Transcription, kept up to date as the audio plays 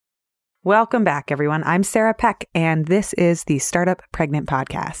Welcome back, everyone. I'm Sarah Peck, and this is the Startup Pregnant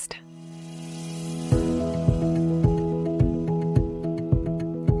Podcast.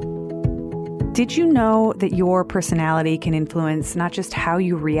 Did you know that your personality can influence not just how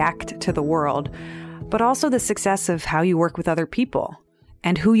you react to the world, but also the success of how you work with other people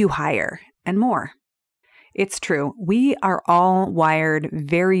and who you hire and more? It's true. We are all wired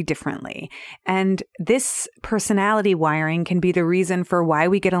very differently. And this personality wiring can be the reason for why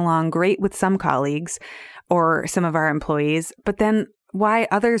we get along great with some colleagues or some of our employees, but then why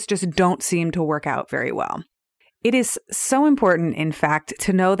others just don't seem to work out very well. It is so important, in fact,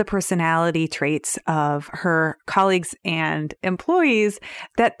 to know the personality traits of her colleagues and employees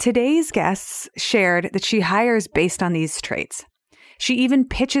that today's guests shared that she hires based on these traits. She even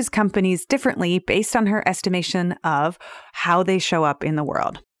pitches companies differently based on her estimation of how they show up in the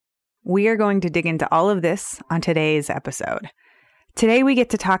world. We are going to dig into all of this on today's episode. Today, we get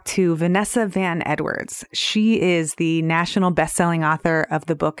to talk to Vanessa Van Edwards. She is the national best-selling author of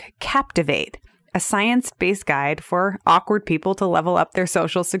the book Captivate, a science-based guide for awkward people to level up their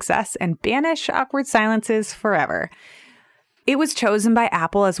social success and banish awkward silences forever. It was chosen by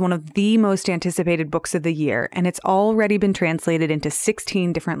Apple as one of the most anticipated books of the year, and it's already been translated into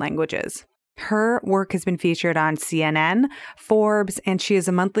 16 different languages. Her work has been featured on CNN, Forbes, and she is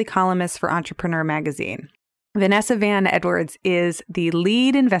a monthly columnist for Entrepreneur magazine. Vanessa Van Edwards is the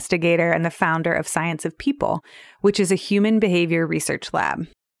lead investigator and the founder of Science of People, which is a human behavior research lab.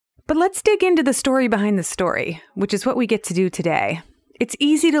 But let's dig into the story behind the story, which is what we get to do today. It's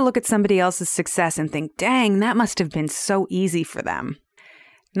easy to look at somebody else's success and think, dang, that must have been so easy for them.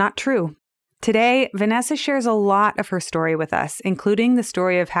 Not true. Today, Vanessa shares a lot of her story with us, including the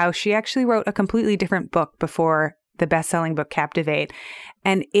story of how she actually wrote a completely different book before the best-selling book Captivate,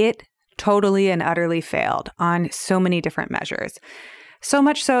 and it totally and utterly failed on so many different measures. So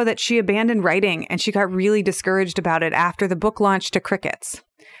much so that she abandoned writing and she got really discouraged about it after the book launched to crickets.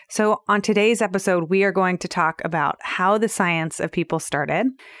 So on today's episode, we are going to talk about how the Science of People started,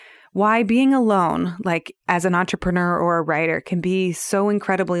 why being alone, like as an entrepreneur or a writer, can be so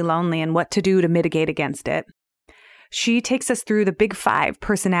incredibly lonely and what to do to mitigate against it. She takes us through the big 5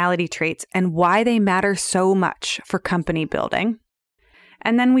 personality traits and why they matter so much for company building.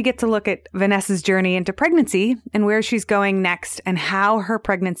 And then we get to look at Vanessa's journey into pregnancy and where she's going next and how her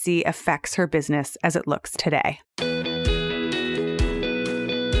pregnancy affects her business as it looks today.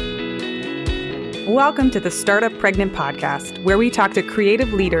 Welcome to the Startup Pregnant Podcast, where we talk to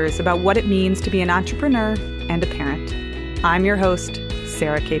creative leaders about what it means to be an entrepreneur and a parent. I'm your host,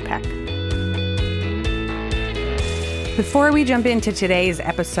 Sarah K. Peck. Before we jump into today's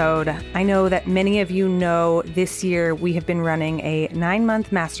episode, I know that many of you know this year we have been running a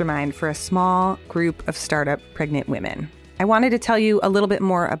 9-month mastermind for a small group of startup pregnant women. I wanted to tell you a little bit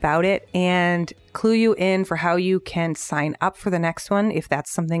more about it and clue you in for how you can sign up for the next one if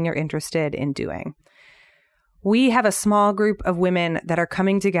that's something you're interested in doing. We have a small group of women that are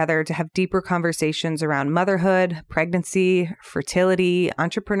coming together to have deeper conversations around motherhood, pregnancy, fertility,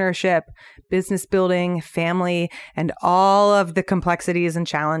 entrepreneurship, business building, family, and all of the complexities and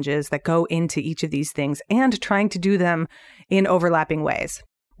challenges that go into each of these things and trying to do them in overlapping ways.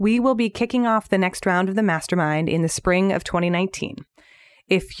 We will be kicking off the next round of the mastermind in the spring of 2019.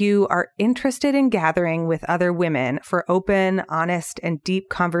 If you are interested in gathering with other women for open, honest, and deep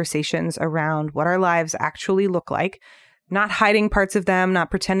conversations around what our lives actually look like, not hiding parts of them,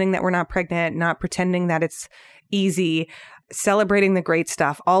 not pretending that we're not pregnant, not pretending that it's easy, celebrating the great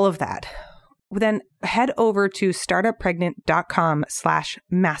stuff, all of that, then head over to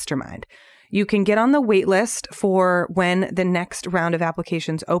startuppregnant.com/mastermind. You can get on the wait list for when the next round of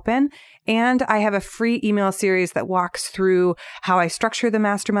applications open. And I have a free email series that walks through how I structure the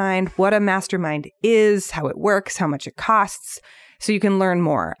mastermind, what a mastermind is, how it works, how much it costs, so you can learn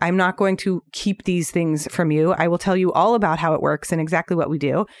more. I'm not going to keep these things from you. I will tell you all about how it works and exactly what we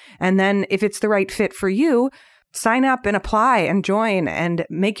do. And then if it's the right fit for you, sign up and apply and join and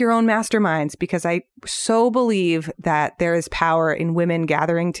make your own masterminds, because I so believe that there is power in women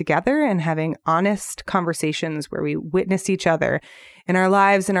gathering together and having honest conversations where we witness each other in our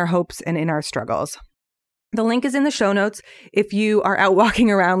lives, in our hopes, and in our struggles. The link is in the show notes. If you are out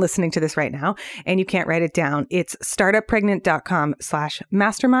walking around listening to this right now and you can't write it down, it's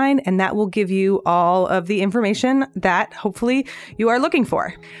startuppregnant.com/mastermind, and that will give you all of the information that hopefully you are looking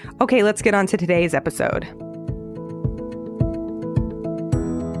for. Okay, let's get on to today's episode.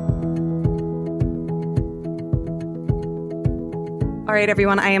 All right,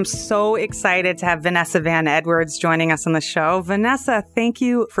 everyone, I am so excited to have Vanessa Van Edwards joining us on the show. Vanessa, thank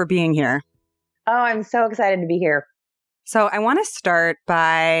you for being here. Oh, I'm so excited to be here. So I want to start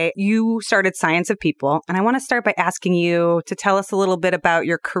by, you started Science of People, and I want to start by asking you to tell us a little bit about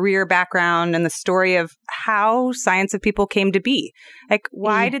your career background and the story of how Science of People came to be. Like,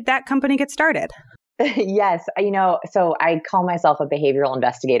 why did that company get started? Yes. So I call myself a behavioral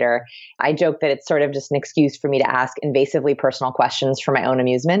investigator. I joke that it's sort of just an excuse for me to ask invasively personal questions for my own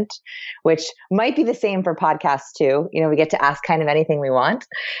amusement, which might be the same for podcasts too. We get to ask kind of anything we want.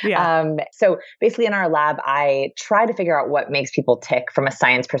 Yeah. So basically in our lab, I try to figure out what makes people tick from a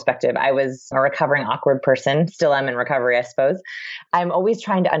science perspective. I was a recovering awkward person, still am in recovery, I suppose. I'm always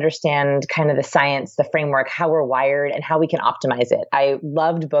trying to understand kind of the science, the framework, how we're wired and how we can optimize it. I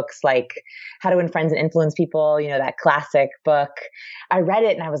loved books like How to Win Friends and Influence People, that classic book. I read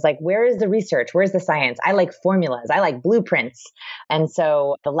it and I was like, where is the research? Where's the science? I like formulas. I like blueprints. And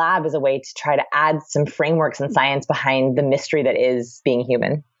so the lab is a way to try to add some frameworks and science behind the mystery that is being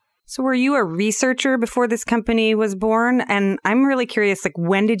human. So were you a researcher before this company was born? And I'm really curious, like,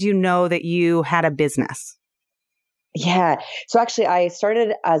 when did you know that you had a business? Yeah. So actually, I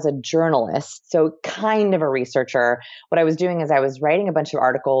started as a journalist, so kind of a researcher. What I was doing is I was writing a bunch of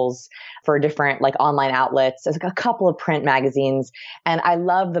articles for different online outlets, there's a couple of print magazines, and I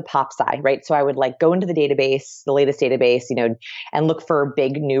love the pop sci, right? So I would go into the database, the latest database, and look for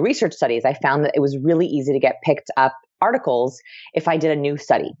big new research studies. I found that it was really easy to get picked up articles if I did a new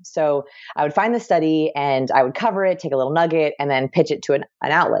study. So I would find the study and I would cover it, take a little nugget, and then pitch it to an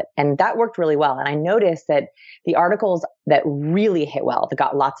outlet. And that worked really well. And I noticed that the articles that really hit well, that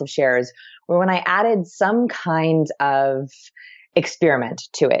got lots of shares, were when I added some kind of experiment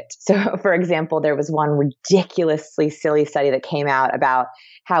to it. So for example, there was one ridiculously silly study that came out about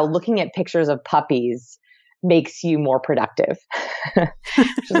how looking at pictures of puppies makes you more productive.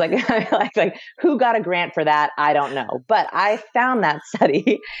 Which is like, who got a grant for that? I don't know. But I found that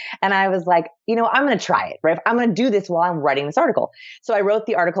study and I was like, I'm going to try it, right? I'm going to do this while I'm writing this article. So I wrote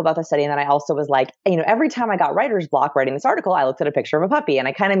the article about the study. And then I also was like, every time I got writer's block writing this article, I looked at a picture of a puppy and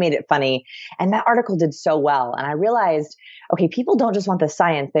I kind of made it funny. And that article did so well. And I realized, okay, people don't just want the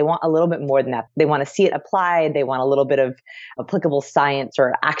science. They want a little bit more than that. They want to see it applied. They want a little bit of applicable science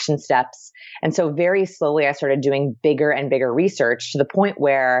or action steps. And so very slowly, I started doing bigger and bigger research to the point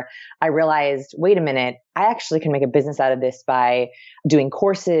where I realized, wait a minute, I actually can make a business out of this by doing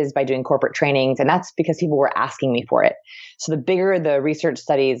courses, by doing corporate trainings. And that's because people were asking me for it. So the bigger the research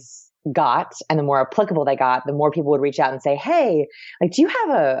studies got and the more applicable they got, the more people would reach out and say, hey, do you have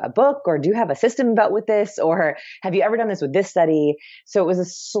a book or do you have a system about with this? Or have you ever done this with this study? So it was a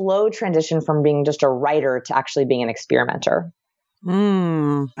slow transition from being just a writer to actually being an experimenter.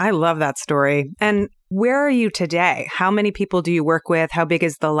 I love that story. And where are you today? How many people do you work with? How big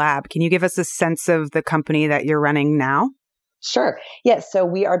is the lab? Can you give us a sense of the company that you're running now? Sure. Yes. So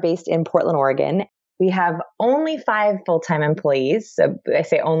we are based in Portland, Oregon. We have only 5 full-time employees. So I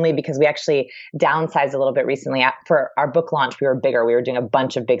say only because we actually downsized a little bit recently. For our book launch, we were bigger. We were doing a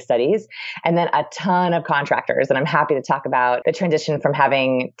bunch of big studies and then a ton of contractors. And I'm happy to talk about the transition from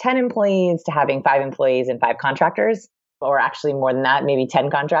having 10 employees to having 5 employees and 5 contractors. Or actually more than that, maybe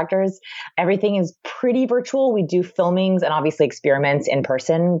 10 contractors. Everything is pretty virtual. We do filmings and obviously experiments in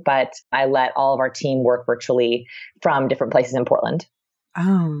person, but I let all of our team work virtually from different places in Portland.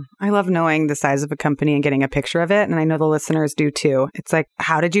 Oh, I love knowing the size of a company and getting a picture of it. And I know the listeners do too. It's like,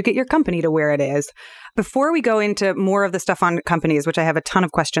 how did you get your company to where it is? Before we go into more of the stuff on companies, which I have a ton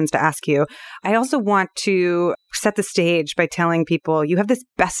of questions to ask you, I also want to set the stage by telling people you have this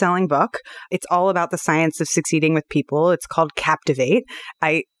best-selling book. It's all about the science of succeeding with people. It's called Captivate.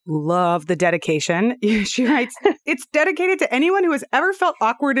 I love the dedication. She writes, it's dedicated to anyone who has ever felt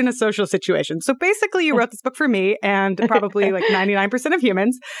awkward in a social situation. So basically you wrote this book for me and probably 99% of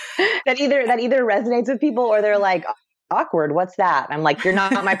humans. That either resonates with people or they're like, awkward, what's that? I'm like, you're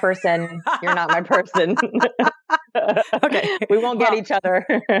not my person. You're not my person. Okay. We won't get each other.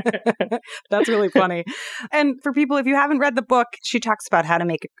 That's really funny. And for people, if you haven't read the book, she talks about how to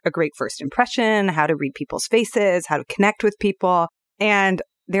make a great first impression, how to read people's faces, how to connect with people. And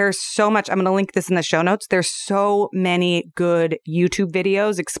there's so much, I'm going to link this in the show notes. There's so many good YouTube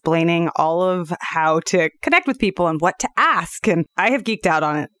videos explaining all of how to connect with people and what to ask. And I have geeked out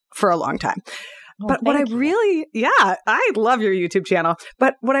on it for a long time. But what I really, I love your YouTube channel.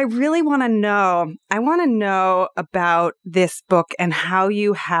 But what I really want to know, I want to know about this book and how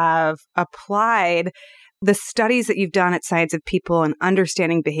you have applied the studies that you've done at Science of People and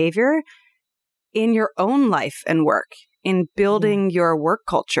understanding behavior in your own life and work, in building your work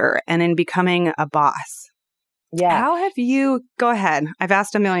culture and in becoming a boss. Yeah. How have you, go ahead. I've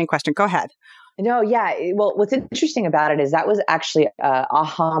asked a million questions. Go ahead. No, yeah. Well, what's interesting about it is that was actually a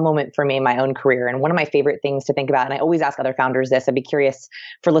aha moment for me in my own career. And one of my favorite things to think about, and I always ask other founders this, I'd be curious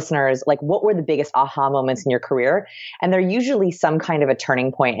for listeners, like what were the biggest aha moments in your career? And they're usually some kind of a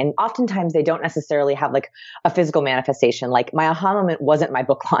turning point. And oftentimes they don't necessarily have like a physical manifestation. Like my aha moment wasn't my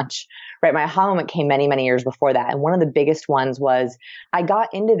book launch, right? My aha moment came many, many years before that. And one of the biggest ones was I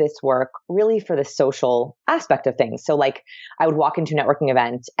got into this work really for the social aspect of things. So like I would walk into a networking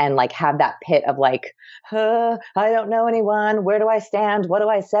event and like have that pit of like, I don't know anyone. Where do I stand? What do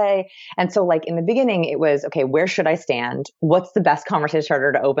I say? And so like in the beginning, it was, okay, where should I stand? What's the best conversation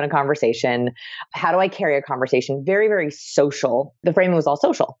starter to open a conversation? How do I carry a conversation? Very, very social. The framing was all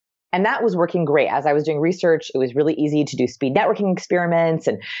social. And that was working great. As I was doing research, it was really easy to do speed networking experiments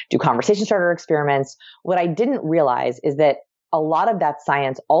and do conversation starter experiments. What I didn't realize is that a lot of that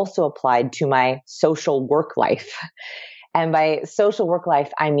science also applied to my social work life. And by social work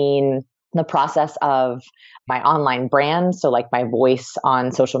life, I mean the process of my online brand. So like my voice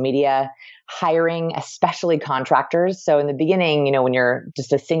on social media, hiring, especially contractors. So in the beginning, when you're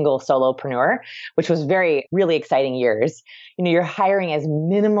just a single solopreneur, which was really exciting years, you're hiring as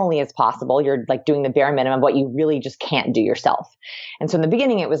minimally as possible. You're like doing the bare minimum, what you really just can't do yourself. And so in the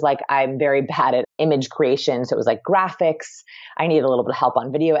beginning, it was like, I'm very bad at image creation. So it was like graphics. I needed a little bit of help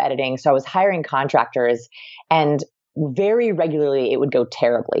on video editing. So I was hiring contractors, and very regularly it would go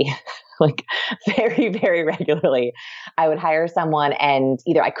terribly. Like very, very regularly, I would hire someone and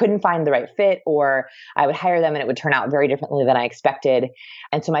either I couldn't find the right fit, or I would hire them and it would turn out very differently than I expected.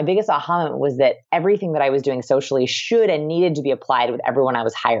 And so my biggest aha moment was that everything that I was doing socially should and needed to be applied with everyone I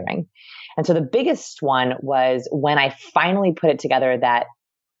was hiring. And so the biggest one was when I finally put it together that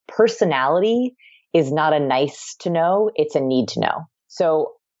personality is not a nice to know, it's a need to know.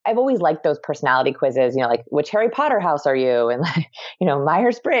 So I've always liked those personality quizzes, like which Harry Potter house are you? And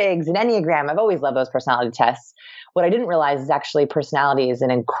Myers-Briggs and Enneagram. I've always loved those personality tests. What I didn't realize is actually personality is an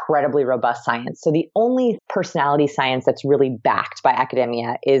incredibly robust science. So the only personality science that's really backed by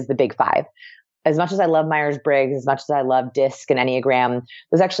academia is the big five. As much as I love Myers-Briggs, as much as I love DISC and Enneagram,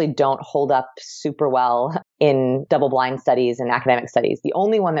 those actually don't hold up super well in double-blind studies and academic studies. The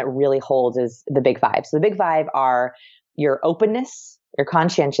only one that really holds is the big five. So the big five are your openness, your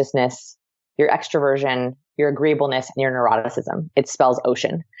conscientiousness, your extroversion, your agreeableness, and your neuroticism. It spells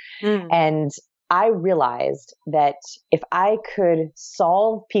ocean. And I realized that if I could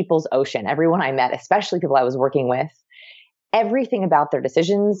solve people's ocean, everyone I met, especially people I was working with, everything about their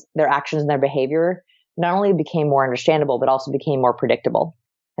decisions, their actions, and their behavior not only became more understandable, but also became more predictable.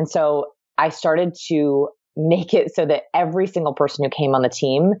 And so I started to make it so that every single person who came on the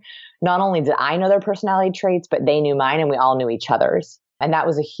team, not only did I know their personality traits, but they knew mine and we all knew each other's. And that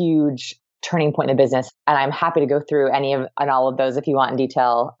was a huge turning point in the business. And I'm happy to go through any of and all of those if you want in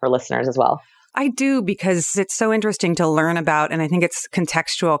detail for listeners as well. I do, because it's so interesting to learn about. And I think it's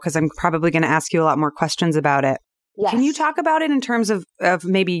contextual because I'm probably going to ask you a lot more questions about it. Yes. Can you talk about it in terms of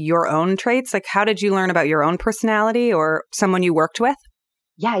maybe your own traits? Like how did you learn about your own personality or someone you worked with?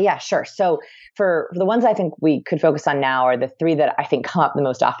 Yeah, sure. So for the ones I think we could focus on now are the three that I think come up the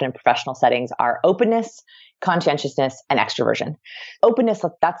most often in professional settings are openness, conscientiousness, and extroversion. Openness,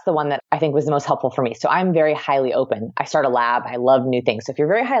 that's the one that I think was the most helpful for me. So I'm very highly open. I start a lab. I love new things. So if you're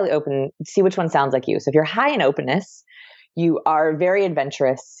very highly open, see which one sounds like you. So if you're high in openness, you are very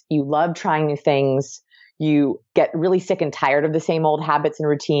adventurous. You love trying new things. You get really sick and tired of the same old habits and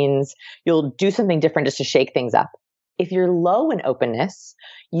routines. You'll do something different just to shake things up. If you're low in openness,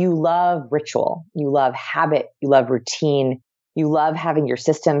 you love ritual, you love habit, you love routine, you love having your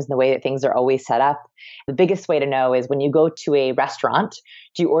systems and the way that things are always set up. The biggest way to know is when you go to a restaurant,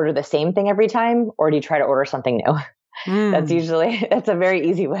 do you order the same thing every time or do you try to order something new? That's a very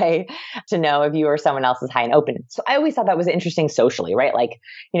easy way to know if you or someone else is high in openness. So I always thought that was interesting socially, right? Like,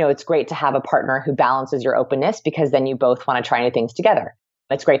 it's great to have a partner who balances your openness because then you both want to try new things together.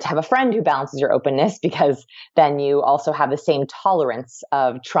 It's great to have a friend who balances your openness because then you also have the same tolerance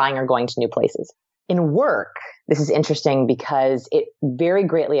of trying or going to new places. In work, this is interesting because it very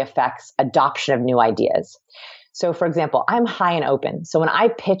greatly affects adoption of new ideas. So for example, I'm high and open. So when I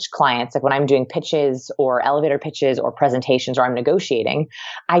pitch clients, like when I'm doing pitches or elevator pitches or presentations or I'm negotiating,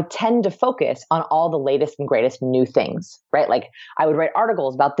 I tend to focus on all the latest and greatest new things, right? Like I would write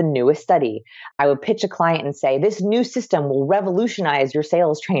articles about the newest study. I would pitch a client and say, this new system will revolutionize your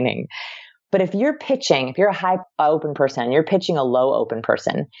sales training. But if you're a high open person and you're pitching a low open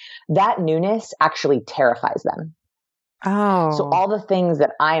person, that newness actually terrifies them. Oh. So all the things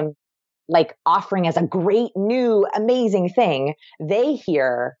that I'm like offering as a great new amazing thing, they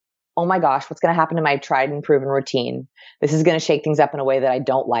hear oh my gosh, what's going to happen to my tried and proven routine? This is going to shake things up in a way that I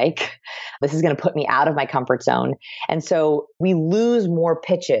don't like. This is going to put me out of my comfort zone. And so we lose more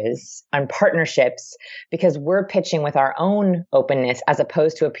pitches on partnerships because we're pitching with our own openness as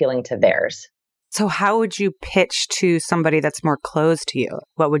opposed to appealing to theirs. So how would you pitch to somebody that's more closed to you?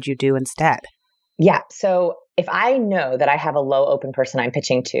 What would you do instead? Yeah. So if I know that I have a low open person I'm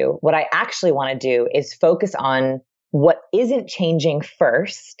pitching to, what I actually want to do is focus on what isn't changing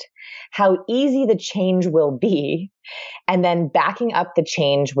first, how easy the change will be, and then backing up the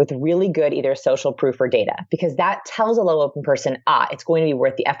change with really good either social proof or data, because that tells a low open person, it's going to be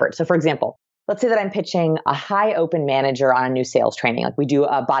worth the effort. So for example, let's say that I'm pitching a high open manager on a new sales training, like we do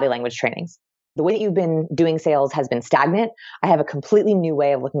body language trainings. The way that you've been doing sales has been stagnant. I have a completely new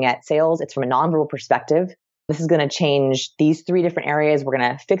way of looking at sales. It's from a nonverbal perspective. This is going to change these 3 different areas. We're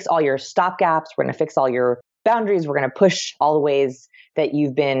going to fix all your stop gaps. We're going to fix all your boundaries. We're going to push all the ways that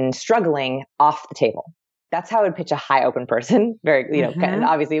you've been struggling off the table. That's how I would pitch a high open person. Very, and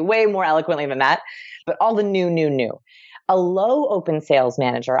obviously way more eloquently than that, but all the new. A low open sales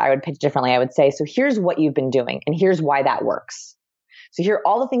manager, I would pitch differently. I would say, so here's what you've been doing and here's why that works. So here are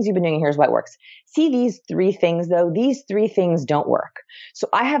all the things you've been doing and here's why it works. See these 3 things though, these 3 things don't work. So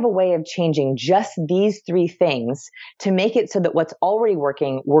I have a way of changing just these 3 things to make it so that what's already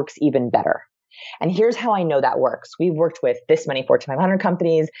working works even better. And here's how I know that works. We've worked with this many Fortune 500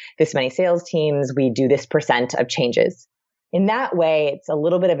 companies, this many sales teams. We do this % of changes. In that way, it's a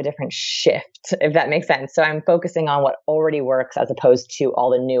little bit of a different shift, if that makes sense. So I'm focusing on what already works as opposed to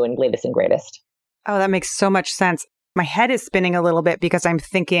all the new and latest and greatest. Oh, that makes so much sense. My head is spinning a little bit because I'm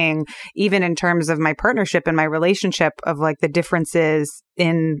thinking, even in terms of my partnership and my relationship, of like the differences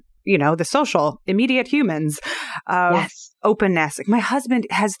in, the social, immediate humans of openness. Like my husband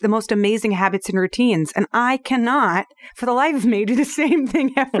has the most amazing habits and routines, and I cannot, for the life of me, do the same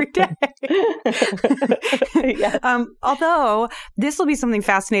thing every day. Yes. Although this will be something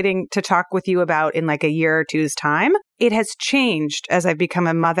fascinating to talk with you about in like a year or two's time. It has changed as I've become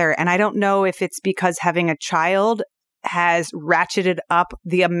a mother, and I don't know if it's because having a child has ratcheted up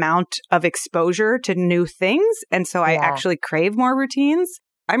the amount of exposure to new things. And so I actually crave more routines.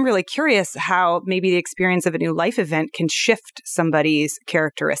 I'm really curious how maybe the experience of a new life event can shift somebody's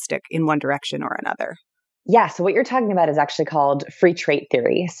characteristic in one direction or another. Yeah. So what you're talking about is actually called free trait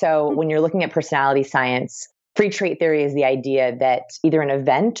theory. So when you're looking at personality science, free trait theory is the idea that either an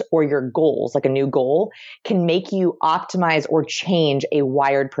event or your goals, like a new goal, can make you optimize or change a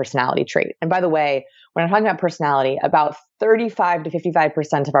wired personality trait. And by the way, when I'm talking about personality, about 35 to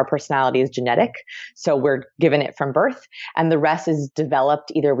 55% of our personality is genetic. So we're given it from birth, and the rest is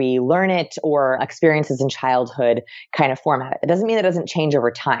developed. Either we learn it or experiences in childhood kind of format it. It doesn't mean it doesn't change over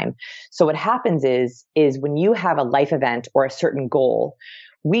time. So what happens is when you have a life event or a certain goal,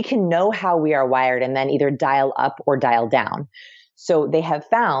 we can know how we are wired and then either dial up or dial down. So they have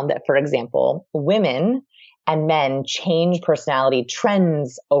found that, for example, women and men change personality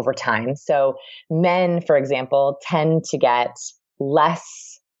trends over time. So men, for example, tend to get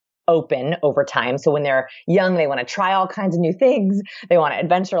less open over time. So when they're young, they want to try all kinds of new things. They want to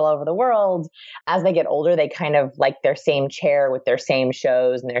adventure all over the world. As they get older, they kind of like their same chair with their same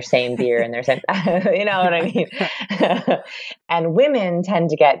shows and their same beer and their same, you know what I mean? And women tend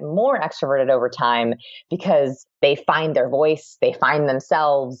to get more extroverted over time because they find their voice, they find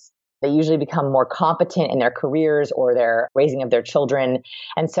themselves. They usually become more competent in their careers or their raising of their children.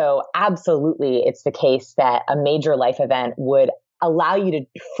 And so absolutely, it's the case that a major life event would allow you to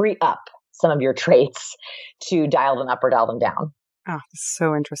free up some of your traits to dial them up or dial them down. Oh,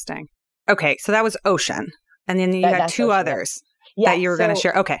 so interesting. Okay, so that was ocean. And then you had 2 others that you were going to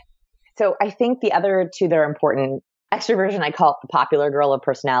share. Okay. So I think the other 2 that are important, extroversion, I call it the popular girl of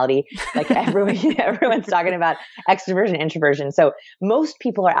personality. Like everyone's talking about extroversion, introversion. So most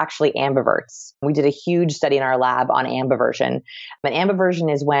people are actually ambiverts. We did a huge study in our lab on ambiversion. And ambiversion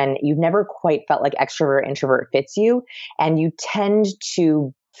is when you've never quite felt like extrovert, introvert fits you, and you tend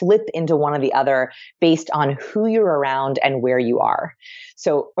to flip into one or the other based on who you're around and where you are.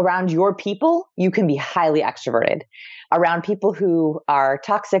 So around your people, you can be highly extroverted. Around people who are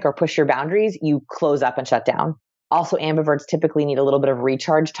toxic or push your boundaries, you close up and shut down. Also, ambiverts typically need a little bit of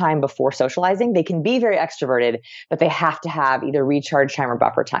recharge time before socializing. They can be very extroverted, but they have to have either recharge time or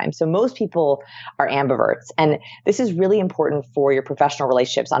buffer time. So most people are ambiverts. And this is really important for your professional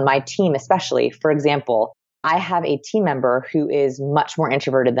relationships. On my team, especially, for example, I have a team member who is much more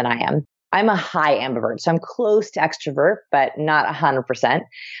introverted than I am. I'm a high ambivert, so I'm close to extrovert, but not 100%,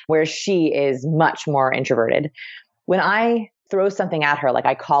 where she is much more introverted. When I throw something at her, like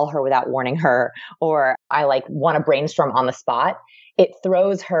I call her without warning her, or I like want to brainstorm on the spot, it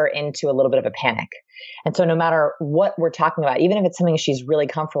throws her into a little bit of a panic. And so no matter what we're talking about, even if it's something she's really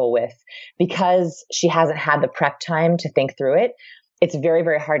comfortable with, because she hasn't had the prep time to think through it, it's very,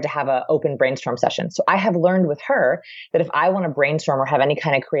 very hard to have an open brainstorm session. So I have learned with her that if I want to brainstorm or have any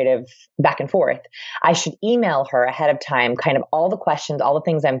kind of creative back and forth, I should email her ahead of time, kind of all the questions, all the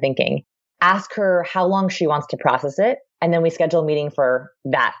things I'm thinking, ask her how long she wants to process it. And then we schedule a meeting for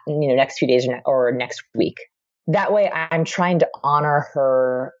that, next few days or next week. That way I'm trying to honor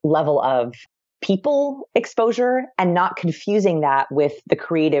her level of people exposure and not confusing that with the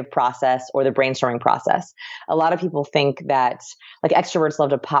creative process or the brainstorming process. A lot of people think that like extroverts love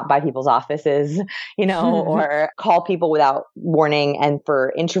to pop by people's offices, or call people without warning. And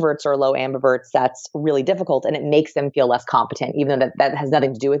for introverts or low ambiverts, that's really difficult and it makes them feel less competent, even though that has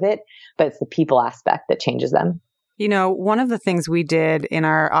nothing to do with it, but it's the people aspect that changes them. One of the things we did in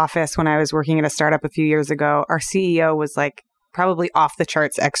our office when I was working at a startup a few years ago, our CEO was like probably off the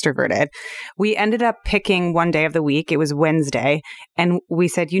charts extroverted. We ended up picking one day of the week. It was Wednesday. And we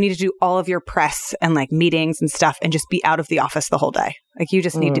said, you need to do all of your press and like meetings and stuff and just be out of the office the whole day. Like you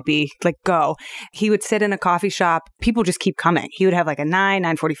just need to be like, go. He would sit in a coffee shop. People just keep coming. He would have like a 9,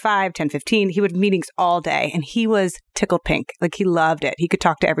 9:45, 10:15. He would have meetings all day and he was tickled pink. Like he loved it. He could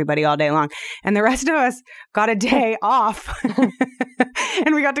talk to everybody all day long. And the rest of us got a day off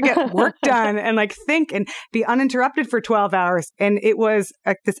and we got to get work done and like think and be uninterrupted for 12 hours. And it was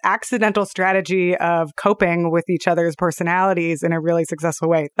this accidental strategy of coping with each other's personalities in a really successful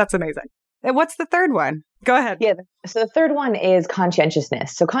way. That's amazing. And what's the third one? Go ahead. Yeah. So the third one is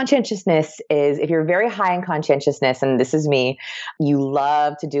conscientiousness. So conscientiousness is if you're very high in conscientiousness, and this is me, you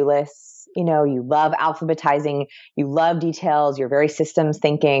love to-do lists, you love alphabetizing, you love details, you're very systems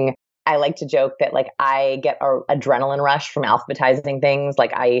thinking. I like to joke that like I get an adrenaline rush from alphabetizing things.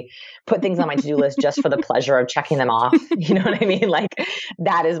 Like I put things on my to-do list just for the pleasure of checking them off. You know what I mean? Like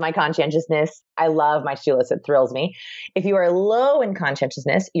that is my conscientiousness. I love my to-do list. It thrills me. If you are low in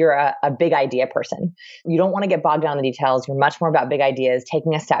conscientiousness, you're a big idea person. You don't want to get bogged down in the details. You're much more about big ideas,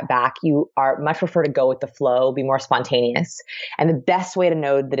 taking a step back. You are much prefer to go with the flow, be more spontaneous. And the best way to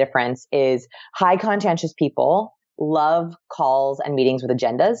know the difference is high conscientious people love calls and meetings with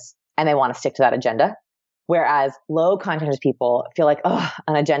agendas. And they want to stick to that agenda. Whereas low conscientious people feel like,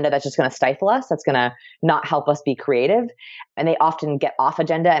 an agenda that's just going to stifle us. That's going to not help us be creative. And they often get off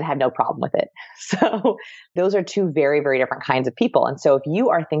agenda and have no problem with it. So those are two very, very different kinds of people. And so if you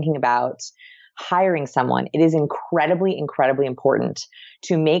are thinking about hiring someone, it is incredibly, incredibly important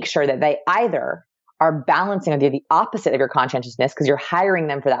to make sure that they either are balancing or they're the opposite of your conscientiousness because you're hiring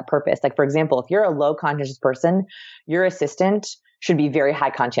them for that purpose. Like, for example, if you're a low conscientious person, your assistant should be very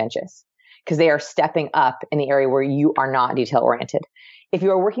high conscientious because they are stepping up in the area where you are not detail oriented. If you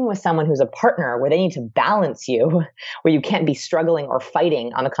are working with someone who's a partner where they need to balance you, where you can't be struggling or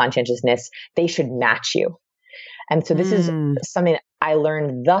fighting on the conscientiousness, they should match you. And so this is something that I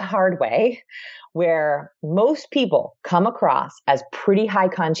learned the hard way, where most people come across as pretty high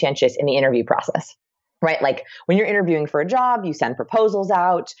conscientious in the interview process. Right? Like when you're interviewing for a job, you send proposals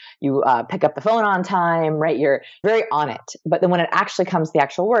out, you pick up the phone on time, right? You're very on it. But then when it actually comes to the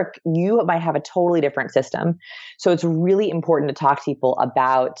actual work, you might have a totally different system. So it's really important to talk to people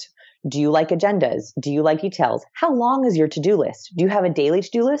about, do you like agendas? Do you like details? How long is your to-do list? Do you have a daily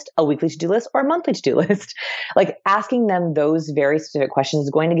to-do list, a weekly to-do list, or a monthly to-do list? Like asking them those very specific questions is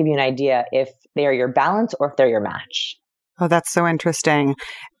going to give you an idea if they are your balance or if they're your match. Oh, that's so interesting.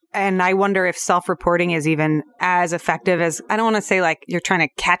 And I wonder if self-reporting is even as effective as, I don't want to say like you're trying to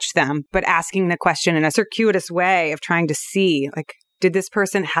catch them, but asking the question in a circuitous way of trying to see, like, did this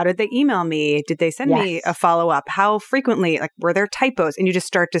person, how did they email me? Did they send me a follow-up? How frequently? Like, were there typos? And you just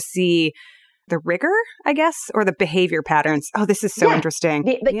start to see the rigor, I guess, or the behavior patterns. Oh, this is so interesting.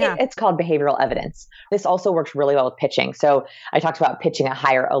 It's called behavioral evidence. This also works really well with pitching. So I talked about pitching a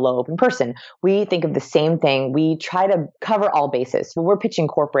high or a low open person. We think of the same thing. We try to cover all bases. When we're pitching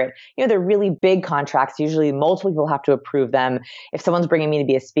corporate, they're really big contracts. Usually multiple people have to approve them. If someone's bringing me to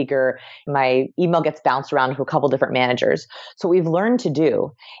be a speaker, my email gets bounced around to a couple different managers. So what we've learned to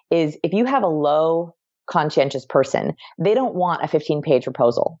do is if you have a low conscientious person, they don't want a 15-page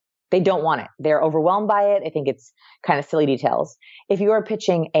proposal. They don't want it. They're overwhelmed by it. I think it's kind of silly details. If you are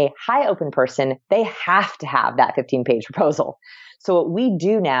pitching a high open person, they have to have that 15-page proposal. So what we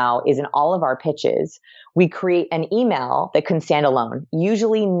do now is in all of our pitches, we create an email that can stand alone,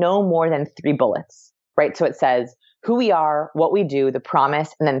 usually no more than 3 bullets, right? So it says who we are, what we do, the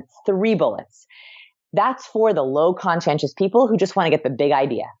promise, and then 3 bullets. That's for the low conscientious people who just want to get the big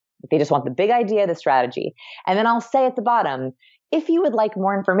idea. They just want the big idea, the strategy. And then I'll say at the bottom, if you would like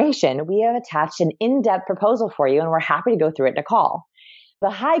more information, we have attached an in-depth proposal for you, and we're happy to go through it in a call. The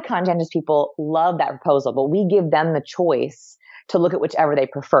high conscientious people love that proposal, but we give them the choice to look at whichever they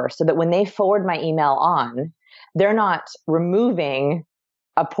prefer, so that when they forward my email on, they're not removing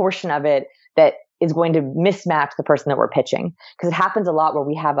a portion of it that is going to mismatch the person that we're pitching. Because it happens a lot where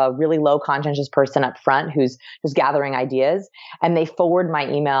we have a really low conscientious person up front who's just gathering ideas, and they forward my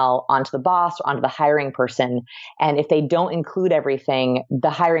email onto the boss or onto the hiring person. And if they don't include everything, the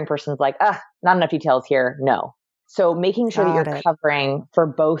hiring person's like, not enough details here. No. So making sure that you're covering for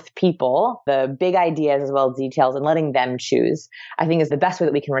both people, the big ideas as well as details, and letting them choose, I think is the best way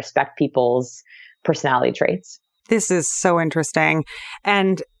that we can respect people's personality traits. This is so interesting.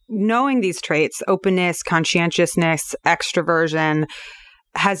 And knowing these traits, openness, conscientiousness, extroversion,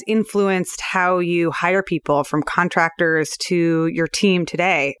 has influenced how you hire people, from contractors to your team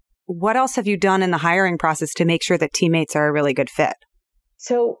today. What else have you done in the hiring process to make sure that teammates are a really good fit?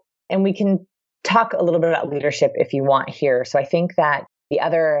 So, and we can talk a little bit about leadership if you want here. So I think that the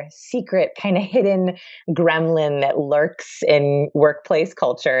other secret kind of hidden gremlin that lurks in workplace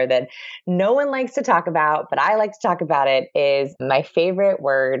culture that no one likes to talk about, but I like to talk about it, is my favorite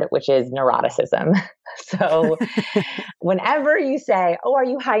word, which is neuroticism. So whenever you say, oh, are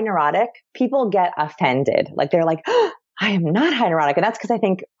you high neurotic? People get offended. Like they're like, oh, I am not high neurotic. And that's because I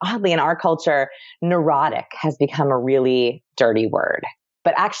think oddly in our culture, neurotic has become a really dirty word.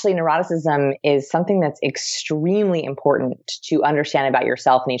 But actually, neuroticism is something that's extremely important to understand about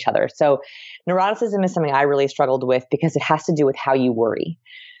yourself and each other. So neuroticism is something I really struggled with because it has to do with how you worry.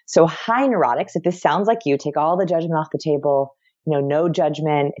 So high neurotics, if this sounds like you, take all the judgment off the table, no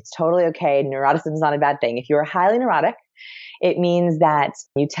judgment. It's totally okay. Neuroticism is not a bad thing. If you're highly neurotic, it means that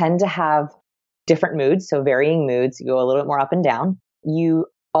you tend to have different moods. So varying moods, you go a little bit more up and down. You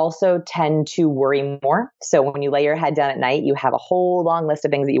also tend to worry more. So when you lay your head down at night, you have a whole long list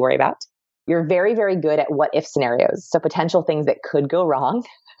of things that you worry about. You're very, very good at what if scenarios. So potential things that could go wrong.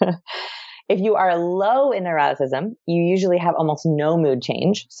 If you are low in neuroticism, you usually have almost no mood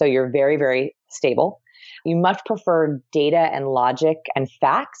change. So you're very, very stable. You much prefer data and logic and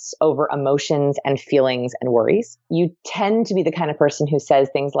facts over emotions and feelings and worries. You tend to be the kind of person who says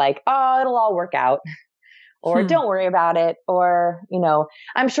things like, oh, it'll all work out. Or don't worry about it, or,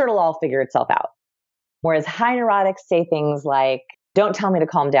 I'm sure it'll all figure itself out. Whereas high neurotics say things like, don't tell me to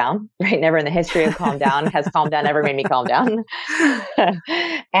calm down, right? Never in the history of calm down has calm down ever made me calm down.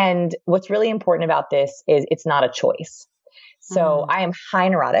 And what's really important about this is it's not a choice. So I am high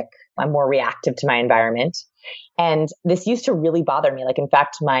neurotic. I'm more reactive to my environment. And this used to really bother me. Like, in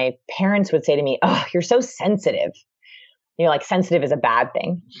fact, my parents would say to me, oh, you're so sensitive. Like sensitive is a bad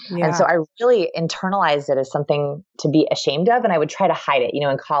thing. Yeah. And so I really internalized it as something to be ashamed of. And I would try to hide it.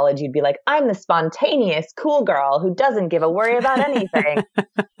 In college, you'd be like, I'm the spontaneous, cool girl who doesn't give a worry about anything,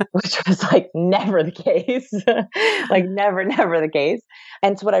 which was like never the case, like never the case.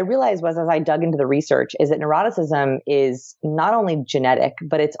 And so what I realized was, as I dug into the research, is that neuroticism is not only genetic,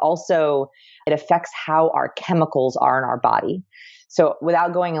 but it affects how our chemicals are in our body. So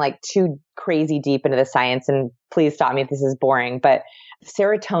without going like too crazy deep into the science, and please stop me if this is boring, but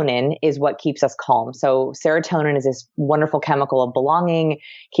serotonin is what keeps us calm. So serotonin is this wonderful chemical of belonging,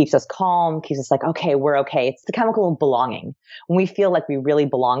 keeps us calm, keeps us like, okay, we're okay. It's the chemical of belonging. When we feel like we really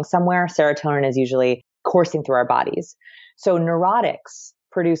belong somewhere, serotonin is usually coursing through our bodies. So neurotics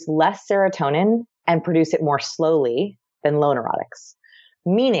produce less serotonin and produce it more slowly than low neurotics.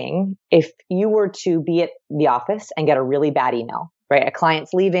 Meaning, if you were to be at the office and get a really bad email, right? A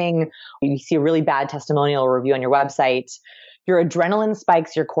client's leaving, you see a really bad testimonial or review on your website, your adrenaline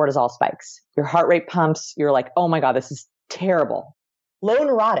spikes, your cortisol spikes, your heart rate pumps, you're like, oh my God, this is terrible. Low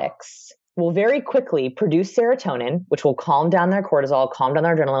neurotics will very quickly produce serotonin, which will calm down their cortisol, calm down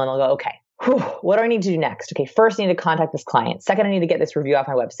their adrenaline, and they'll go, okay, what do I need to do next? Okay, first I need to contact this client. Second, I need to get this review off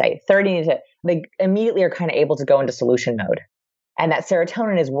my website. Third, they immediately are kind of able to go into solution mode. And that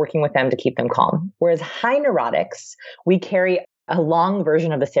serotonin is working with them to keep them calm. Whereas high neurotics, we carry a long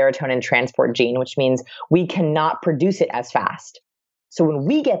version of the serotonin transport gene, which means we cannot produce it as fast. So when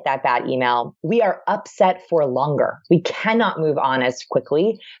we get that bad email, we are upset for longer. We cannot move on as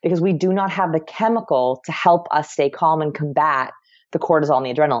quickly because we do not have the chemical to help us stay calm and combat the cortisol and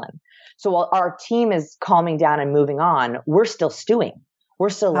the adrenaline. So while our team is calming down and moving on, we're still stewing. We're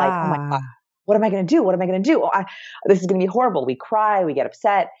still like, oh my God, what am I going to do? What am I going to do? This is going to be horrible. We cry, we get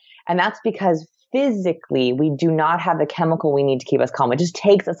upset. And that's because physically, we do not have the chemical we need to keep us calm. It just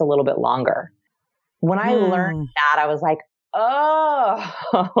takes us a little bit longer. When I learned that, I was like,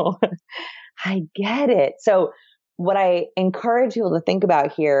 oh, I get it. So what I encourage people to think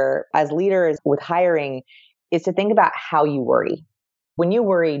about here as leaders with hiring is to think about how you worry. When you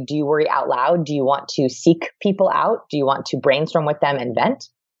worry, do you worry out loud? Do you want to seek people out? Do you want to brainstorm with them and vent?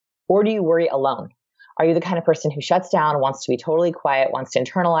 Or do you worry alone? Are you the kind of person who shuts down, wants to be totally quiet, wants to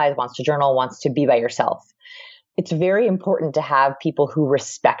internalize, wants to journal, wants to be by yourself? It's very important to have people who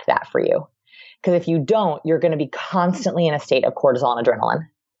respect that for you. Because if you don't, you're going to be constantly in a state of cortisol and adrenaline.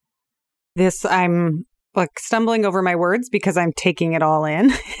 I'm like stumbling over my words because I'm taking it all in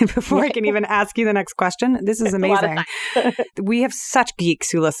before I can even ask you the next question. This is amazing. We have such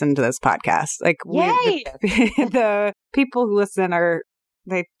geeks who listen to this podcast. Like the people who listen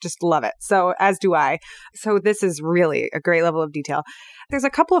they just love it. So as do I. So this is really a great level of detail. There's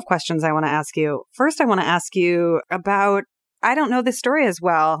a couple of questions I want to ask you. First, I want to ask you about, I don't know this story as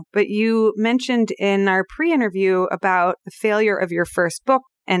well, but you mentioned in our pre-interview about the failure of your first book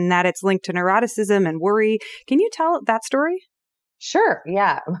and that it's linked to neuroticism and worry. Can you tell that story? Sure.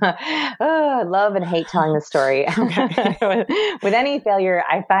 Yeah. I love and hate telling the story. Okay. With any failure,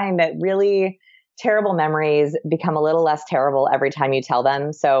 I find that really terrible memories become a little less terrible every time you tell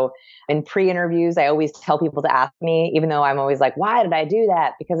them. So in pre-interviews, I always tell people to ask me, even though I'm always like, why did I do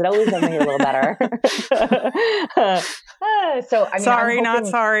that? Because it always does make it a little better. So I mean, sorry, not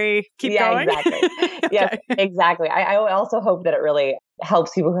sorry. Keep going. Exactly. Yes, exactly. I also hope that it really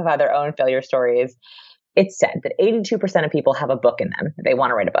helps people who've had their own failure stories. It's said that 82% of people have a book in them. They want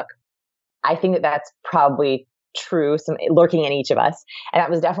to write a book. I think that that's probably true, some lurking in each of us. And that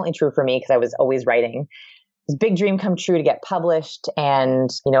was definitely true for me because I was always writing. It was a big dream come true to get published and,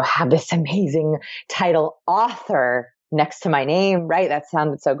 have this amazing title, author, next to my name, right? That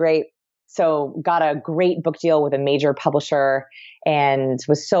sounded so great. So got a great book deal with a major publisher and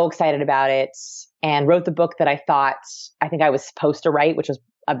was so excited about it and wrote the book that I think I was supposed to write, which was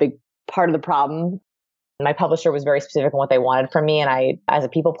a big part of the problem. My publisher was very specific on what they wanted from me. And I, as a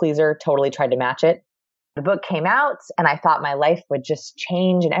people pleaser, totally tried to match it. The book came out and I thought my life would just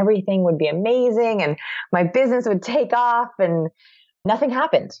change and everything would be amazing and my business would take off and nothing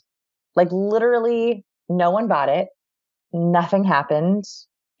happened. Like literally no one bought it. Nothing happened.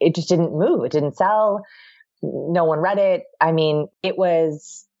 It just didn't move. It didn't sell. No one read it. I mean, it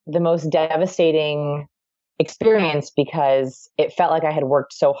was the most devastating experience because it felt like I had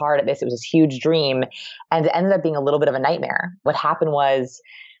worked so hard at this. It was this huge dream and it ended up being a little bit of a nightmare. What happened was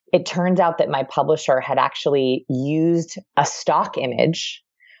it turns out that my publisher had actually used a stock image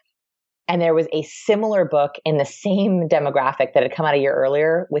and there was a similar book in the same demographic that had come out a year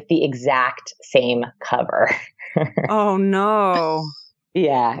earlier with the exact same cover. Oh no.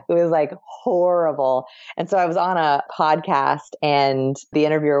 Yeah, it was like horrible. And so I was on a podcast and the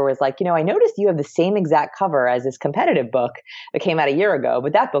interviewer was like, I noticed you have the same exact cover as this competitive book that came out a year ago,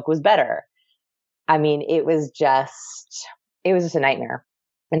 but that book was better. I mean, it was just a nightmare.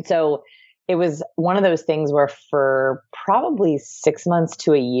 And so it was one of those things where for probably 6 months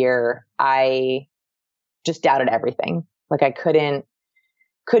to a year, I just doubted everything. Like I couldn't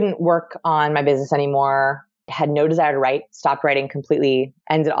work on my business anymore. Had no desire to write, stopped writing completely,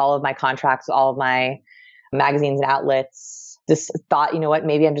 ended all of my contracts, all of my magazines and outlets. Just thought,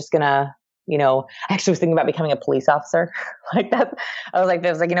 maybe I'm just gonna, I actually was thinking about becoming a police officer like that. I was like,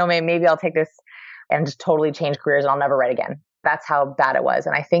 maybe I'll take this and just totally change careers and I'll never write again. That's how bad it was.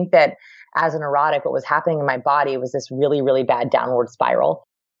 And I think that as a neurotic, what was happening in my body was this really, really bad downward spiral.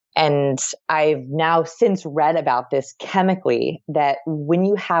 And I've now since read about this chemically, that when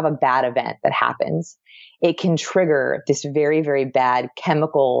you have a bad event that happens, it can trigger this very, very bad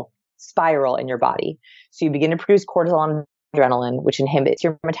chemical spiral in your body. So you begin to produce cortisol and adrenaline, which inhibits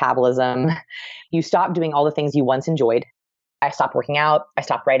your metabolism. You stop doing all the things you once enjoyed. I stopped working out. I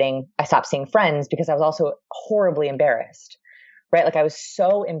stopped writing. I stopped seeing friends because I was also horribly embarrassed. Right? Like I was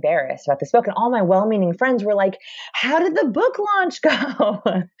so embarrassed about this book and all my well-meaning friends were like, how did the book launch go?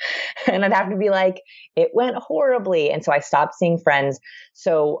 And I'd have to be like, it went horribly. And so I stopped seeing friends.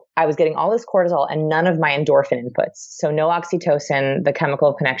 So I was getting all this cortisol and none of my endorphin inputs. So no oxytocin, the chemical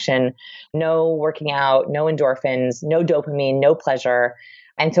of connection, no working out, no endorphins, no dopamine, no pleasure.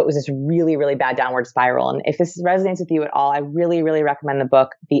 And so it was this really, really bad downward spiral. And if this resonates with you at all, I really, really recommend the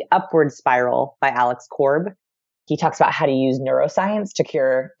book, The Upward Spiral by Alex Korb. He talks about how to use neuroscience to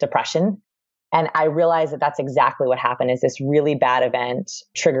cure depression. And I realized that that's exactly what happened is this really bad event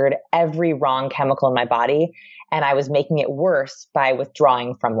triggered every wrong chemical in my body. And I was making it worse by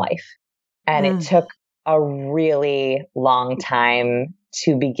withdrawing from life. And it took a really long time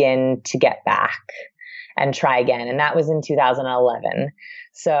to begin to get back and try again. And that was in 2011.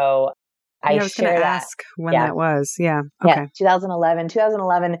 So I was going share to that. ask when Yeah. that was. Yeah. Yeah. Okay.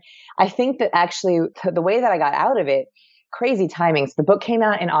 2011. I think that actually the way that I got out of it, crazy timings. The book came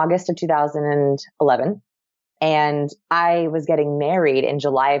out in August of 2011 and I was getting married in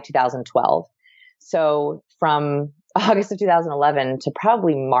July of 2012. So from August of 2011 to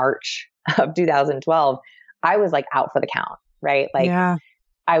probably March of 2012, I was like out for the count, right? Like Yeah.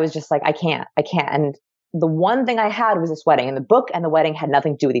 I was just like, I can't. And the one thing I had was this wedding, and the book and the wedding had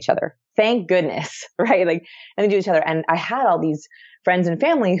nothing to do with each other. Thank goodness, right? Like nothing to do with each other. And I had all these friends and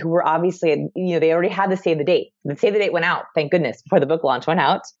family who were obviously, they already had the save the date. The save the date went out, thank goodness, before the book launch went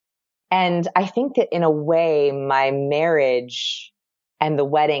out. And I think that in a way, my marriage and the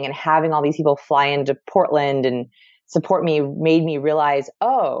wedding and having all these people fly into Portland and support me made me realize,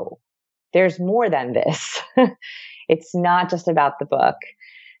 oh, there's more than this. It's not just about the book.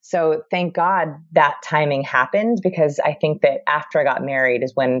 So thank God that timing happened, because I think that after I got married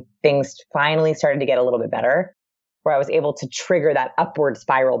is when things finally started to get a little bit better, where I was able to trigger that upward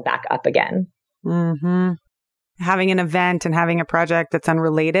spiral back up again. Mm-hmm. Having an event and having a project that's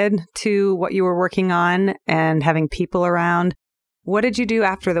unrelated to what you were working on and having people around. What did you do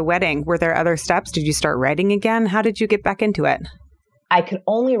after the wedding? Were there other steps? Did you start writing again? How did you get back into it? I could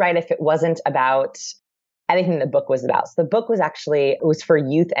only write if it wasn't about anything the book was about. So the book was actually, it was for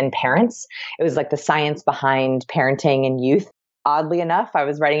youth and parents. It was like the science behind parenting and youth. Oddly enough, I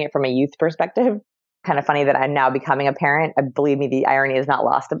was writing it from a youth perspective. Kind of funny that I'm now becoming a parent. Believe me, the irony is not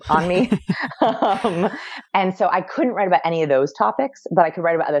lost on me. And so I couldn't write about any of those topics, but I could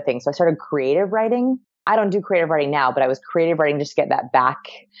write about other things. So I started creative writing. I don't do creative writing now, but I was creative writing just to get that back.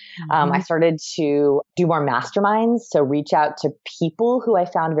 I started to do more masterminds. So reach out to people who I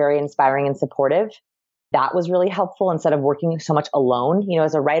found very inspiring and supportive. That was really helpful instead of working so much alone.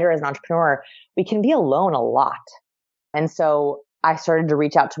 As a writer, as an entrepreneur, we can be alone a lot. And so I started to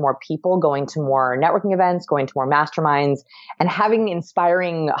reach out to more people, going to more networking events, going to more masterminds, and having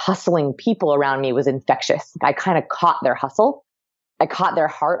inspiring, hustling people around me was infectious. I kind of caught their hustle. I caught their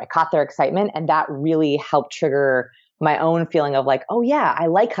heart. I caught their excitement. And that really helped trigger my own feeling of like, oh yeah, I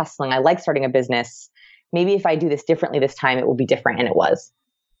like hustling. I like starting a business. Maybe if I do this differently this time, it will be different. And it was.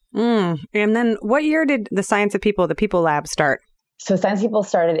 And then what year did the Science of People, the People Lab start? So Science of People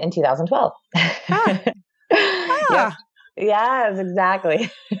started in 2012. Yep. Yes,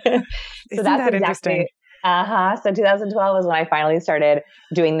 exactly. Isn't that interesting? So 2012 was when I finally started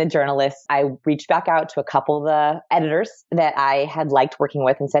doing the journalists. I reached back out to a couple of the editors that I had liked working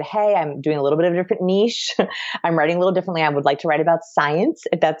with and said, hey, I'm doing a little bit of a different niche. I'm writing a little differently. I would like to write about science,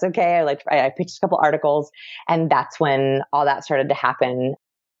 if that's okay. I pitched a couple articles, and that's when all that started to happen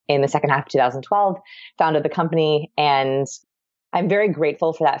in the second half of 2012, founded the company. And I'm very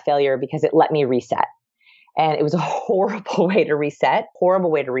grateful for that failure because it let me reset. And it was a horrible way to reset,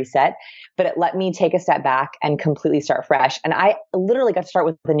 but it let me take a step back and completely start fresh. And I literally got to start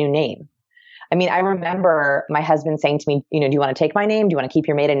with a new name. I mean, I remember my husband saying to me, do you want to take my name? Do you want to keep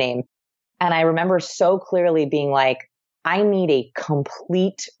your maiden name? And I remember so clearly being like, I need a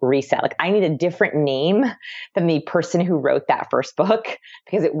complete reset. Like I need a different name than the person who wrote that first book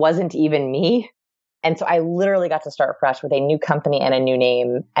because it wasn't even me. And so I literally got to start fresh with a new company and a new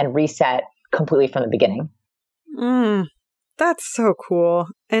name and reset completely from the beginning. That's so cool.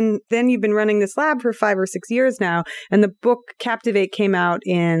 And then you've been running this lab for 5 or 6 years now. And the book Captivate came out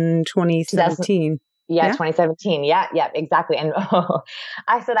in 2017. Yeah, 2017. Yeah, exactly. And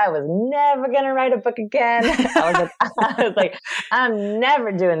I said I was never going to write a book again. I was like, I'm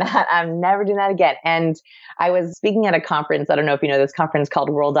never doing that. I'm never doing that again. And I was speaking at a conference. I don't know if you know this conference called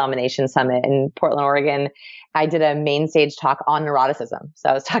World Domination Summit in Portland, Oregon. I did a main stage talk on neuroticism. So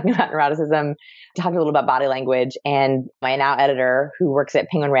I was talking about neuroticism, talking a little about body language. And my now editor who works at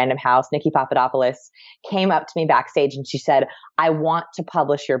Penguin Random House, Nikki Papadopoulos, came up to me backstage and she said, I want to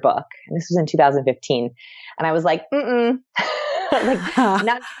publish your book. And this was in 2015. And I was like,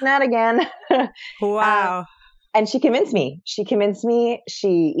 not again. Wow. And she convinced me. She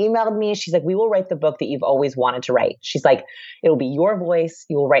emailed me. She's like, we will write the book that you've always wanted to write. She's like, it'll be your voice.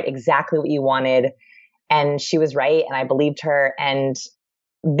 You will write exactly what you wanted. And she was right. And I believed her. And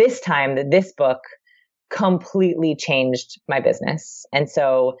this time, this book completely changed my business. And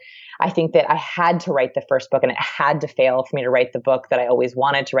so I think that I had to write the first book and it had to fail for me to write the book that I always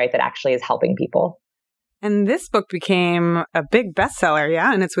wanted to write that actually is helping people. And this book became a big bestseller,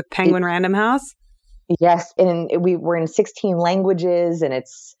 yeah? And it's with Penguin Random House? Yes. And we're in 16 languages and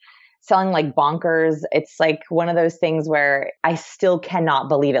it's selling like bonkers. It's like one of those things where I still cannot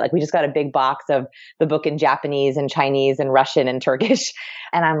believe it. Like we just got a big box of the book in Japanese and Chinese and Russian and Turkish.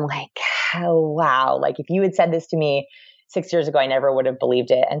 And I'm like, oh, wow. Like if you had said this to me 6 years ago, I never would have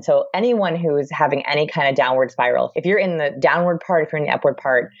believed it. And so anyone who is having any kind of downward spiral, if you're in the downward part, if you're in the upward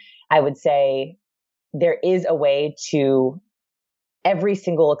part, I would say there is a way to every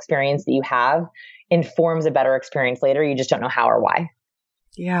single experience that you have informs a better experience later. You just don't know how or why.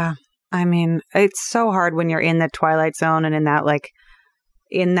 Yeah. I mean, it's so hard when you're in the twilight zone and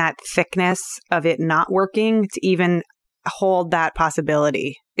in that thickness of it not working to even hold that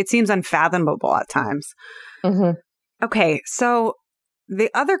possibility. It seems unfathomable at times. Mm-hmm. Okay. So the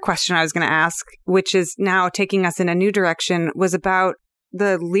other question I was going to ask, which is now taking us in a new direction, was about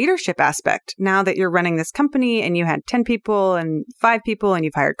the leadership aspect. Now that you're running this company and you had 10 people and 5 people and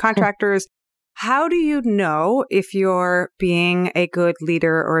you've hired contractors, how do you know if you're being a good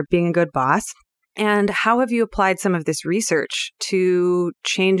leader or being a good boss? And how have you applied some of this research to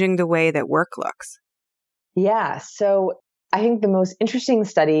changing the way that work looks? Yeah. So I think the most interesting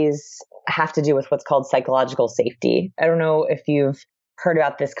studies have to do with what's called psychological safety. I don't know if you've heard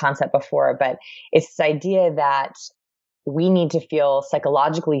about this concept before, but it's this idea that we need to feel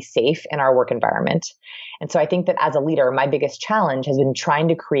psychologically safe in our work environment. And so I think that as a leader, my biggest challenge has been trying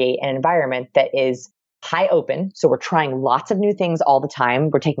to create an environment that is high open. So we're trying lots of new things all the time.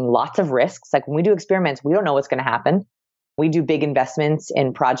 We're taking lots of risks. Like when we do experiments, we don't know what's going to happen. We do big investments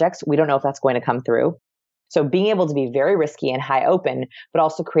in projects. We don't know if that's going to come through. So being able to be very risky and high open, but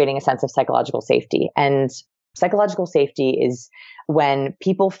also creating a sense of psychological safety. And psychological safety is when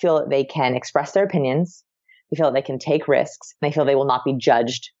people feel that they can express their opinions, they feel that they can take risks, and they feel they will not be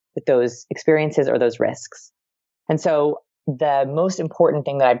judged with those experiences or those risks. And so the most important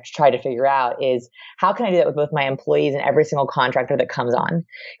thing that I've tried to figure out is how can I do that with both my employees and every single contractor that comes on?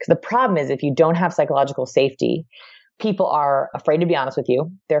 Because the problem is if you don't have psychological safety, people are afraid to be honest with you.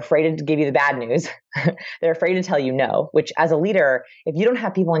 They're afraid to give you the bad news. They're afraid to tell you no, which as a leader, if you don't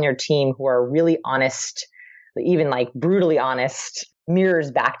have people on your team who are really honest, even like brutally honest, mirrors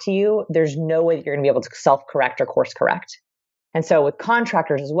back to you, there's no way that you're going to be able to self-correct or course correct. And so with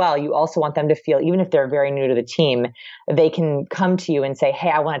contractors as well, you also want them to feel, even if they're very new to the team, they can come to you and say, hey,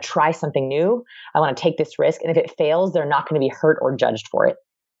 I want to try something new. I want to take this risk. And if it fails, they're not going to be hurt or judged for it.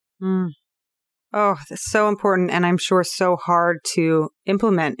 Mm. Oh, that's so important. And I'm sure so hard to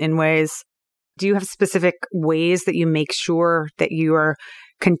implement in ways. Do you have specific ways that you make sure that you are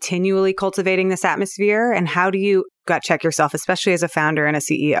continually cultivating this atmosphere? And how do you gut check yourself, especially as a founder and a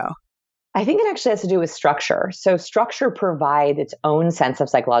CEO? I think it actually has to do with structure. So structure provides its own sense of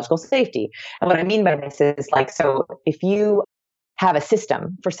psychological safety. And what I mean by this is so if you have a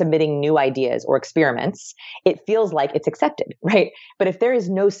system for submitting new ideas or experiments, it feels like it's accepted, right? But if there is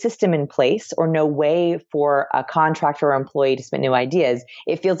no system in place or no way for a contractor or employee to submit new ideas,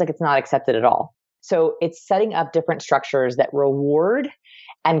 it feels like it's not accepted at all. So it's setting up different structures that reward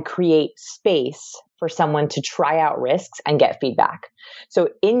and create space for someone to try out risks and get feedback. So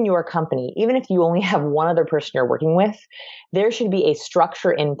in your company, even if you only have one other person you're working with, there should be a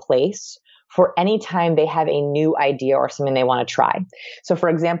structure in place for any time they have a new idea or something they want to try. So for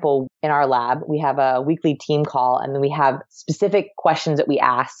example, in our lab, we have a weekly team call, and then we have specific questions that we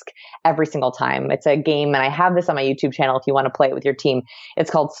ask every single time. It's a game, and I have this on my YouTube channel if you want to play it with your team. It's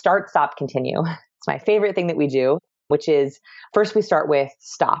called Start, Stop, Continue. It's my favorite thing that we do, which is first we start with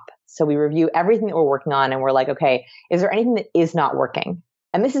stop. So we review everything that we're working on, and we're like, okay, is there anything that is not working?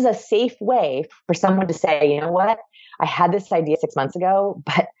 And this is a safe way for someone to say, you know what? I had this idea 6 months ago,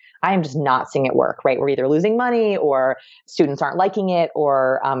 but I am just not seeing it work, right? We're either losing money or students aren't liking it,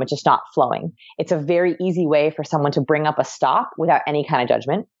 or it's just not flowing. It's a very easy way for someone to bring up a stop without any kind of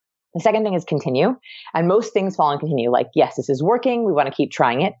judgment. The second thing is continue. And most things fall in continue. Like, yes, this is working. We want to keep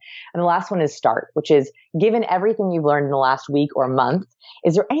trying it. And the last one is start, which is given everything you've learned in the last week or month,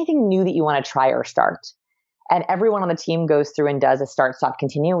 is there anything new that you want to try or start? And everyone on the team goes through and does a start, stop,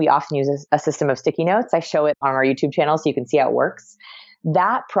 continue. We often use a system of sticky notes. I show it on our YouTube channel so you can see how it works.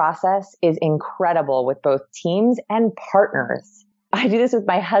 That process is incredible with both teams and partners. I do this with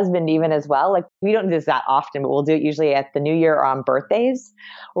my husband even as well. Like, we don't do this that often, but we'll do it usually at the new year or on birthdays,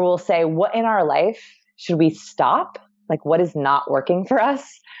 where we'll say, what in our life should we stop? Like, what is not working for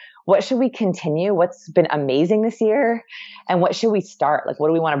us? What should we continue? What's been amazing this year? And what should we start? Like, what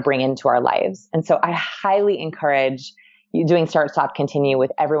do we want to bring into our lives? And so I highly encourage you doing start, stop, continue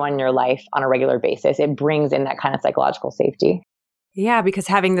with everyone in your life on a regular basis. It brings in that kind of psychological safety. Yeah, because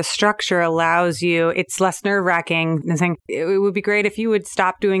having the structure allows you, it's less nerve-wracking. And saying, it would be great if you would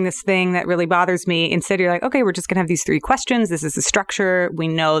stop doing this thing that really bothers me. Instead, you're like, okay, we're just going to have these 3 questions. This is the structure. We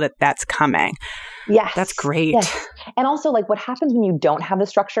know that that's coming. Yes. That's great. Yes. And also, like, what happens when you don't have the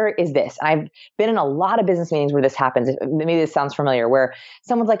structure is this. I've been in a lot of business meetings where this happens. Maybe this sounds familiar, where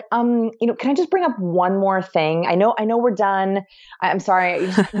someone's like, can I just bring up one more thing? I know we're done. I'm sorry,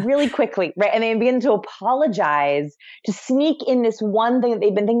 just really quickly, right? And they begin to apologize to sneak in this one thing that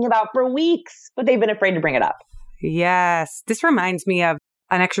they've been thinking about for weeks, but they've been afraid to bring it up. Yes. This reminds me of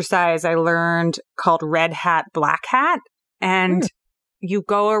an exercise I learned called red hat, black hat. And you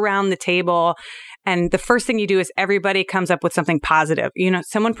go around the table and the first thing you do is everybody comes up with something positive. You know,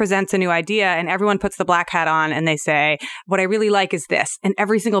 someone presents a new idea and everyone puts the black hat on and they say, what I really like is this. And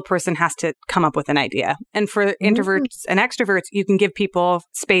every single person has to come up with an idea. And for introverts and extroverts, you can give people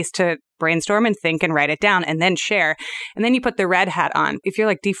space to brainstorm and think and write it down and then share. And then you put the red hat on. If you're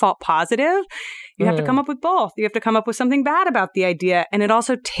like default positive, you have to come up with both. You have to come up with something bad about the idea. And it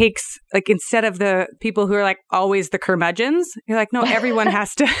also takes, like, instead of the people who are like always the curmudgeons, you're like, no, everyone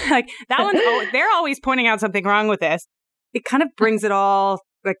has to, like, that one's, they're always pointing out something wrong with this. It kind of brings it all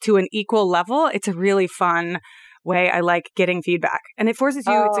like to an equal level. It's a really fun way. I like getting feedback. And it forces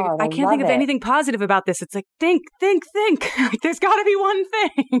you, it's like, I can't think of anything positive about this. It's like, think. Like, there's got to be one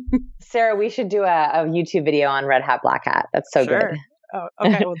thing. Sarah, we should do a YouTube video on red hat, black hat. That's so good. Oh,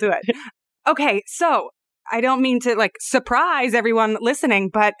 okay, we'll do it. Okay, so I don't mean to like surprise everyone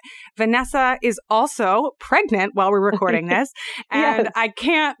listening, but Vanessa is also pregnant while we're recording this. And I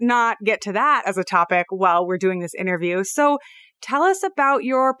can't not get to that as a topic while we're doing this interview. So tell us about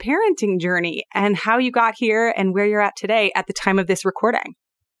your parenting journey and how you got here and where you're at today at the time of this recording.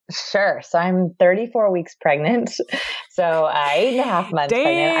 Sure. So I'm 34 weeks pregnant. So 8.5 months pregnant.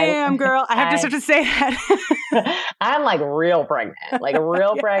 Damn, girl. I have to say that. I'm like real pregnant,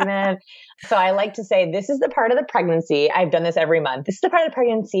 pregnant. So I like to say this is the part of the pregnancy. I've done this every month. This is the part of the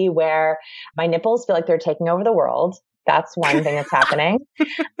pregnancy where my nipples feel like they're taking over the world. That's one thing that's happening.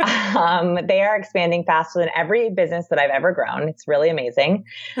 They are expanding faster than every business that I've ever grown. It's really amazing.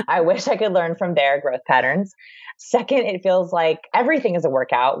 I wish I could learn from their growth patterns. Second, it feels like everything is a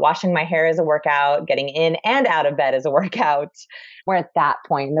workout. Washing my hair is a workout. Getting in and out of bed is a workout. We're at that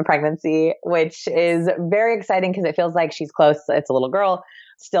point in the pregnancy, which is very exciting because it feels like she's close. It's a little girl,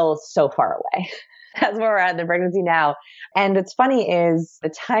 still so far away. That's where we're at in the pregnancy now. And what's funny is the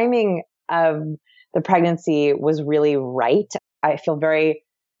timing of the pregnancy was really right. I feel very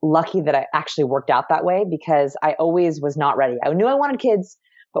lucky that I actually worked out that way because I always was not ready. I knew I wanted kids,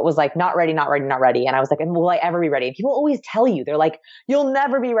 but was like, not ready. And I was like, will I ever be ready? And people always tell you, they're like, you'll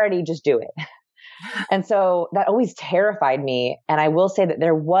never be ready. Just do it. And so that always terrified me. And I will say that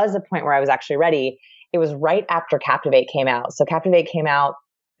there was a point where I was actually ready. It was right after Captivate came out. So Captivate came out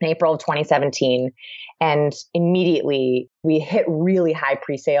in April of 2017. And immediately we hit really high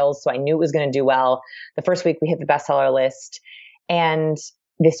pre-sales. So I knew it was going to do well. The first week we hit the bestseller list. And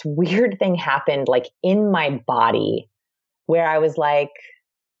this weird thing happened like in my body where I was like,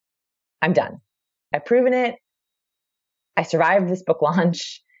 I'm done. I've proven it. I survived this book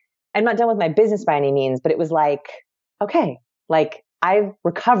launch. I'm not done with my business by any means, but it was like, okay, like I've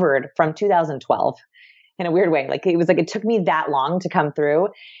recovered from 2012 in a weird way. Like it was like, it took me that long to come through.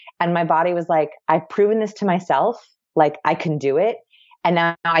 And my body was like, I've proven this to myself. Like I can do it. And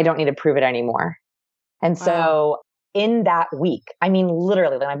now I don't need to prove it anymore. And so in that week, I mean,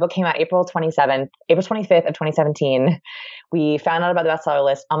 literally, when my book came out April 25th of 2017, we found out about the bestseller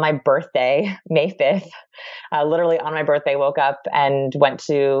list on my birthday, May 5th. Literally on my birthday, woke up and went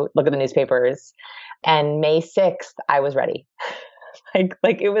to look at the newspapers. And May 6th, I was ready.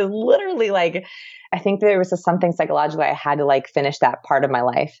 like it was literally like, I think there was something psychologically I had to like finish that part of my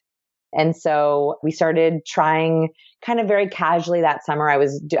life. And so we started trying kind of very casually that summer.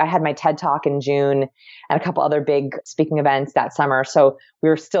 I had my TED Talk in June and a couple other big speaking events that summer. So we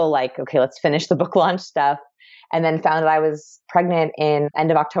were still like, okay, let's finish the book launch stuff. And then found that I was pregnant in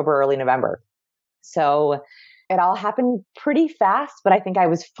end of October, early November. So it all happened pretty fast, but I think I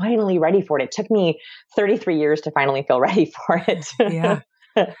was finally ready for it. It took me 33 years to finally feel ready for it. Yeah.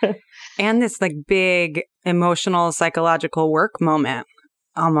 And this like big emotional, psychological work moment.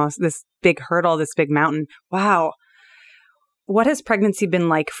 Almost this big hurdle, this big mountain. Wow. What has pregnancy been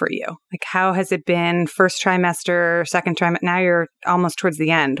like for you? Like, how has it been first trimester, second trimester? Now you're almost towards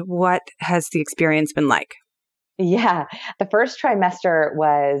the end. What has the experience been like? Yeah. The first trimester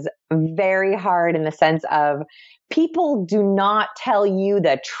was very hard in the sense of people do not tell you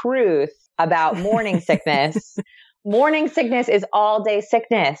the truth about morning sickness. Morning sickness is all day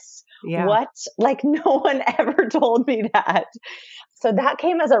sickness. Yeah. What? Like no one ever told me that. So that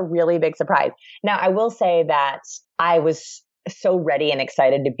came as a really big surprise. Now, I will say that I was so ready and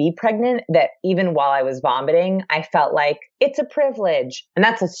excited to be pregnant that even while I was vomiting, I felt like it's a privilege. And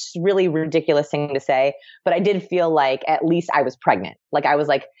that's a really ridiculous thing to say, but I did feel like at least I was pregnant. Like I was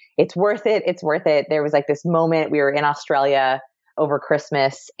like, it's worth it. It's worth it. There was like this moment we were in Australia over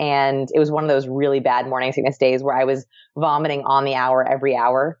Christmas, and it was one of those really bad morning sickness days where I was vomiting on the hour every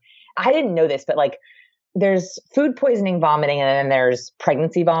hour. I didn't know this, but like there's food poisoning vomiting and then there's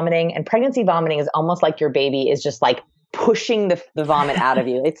pregnancy vomiting. And pregnancy vomiting is almost like your baby is just like pushing the vomit out of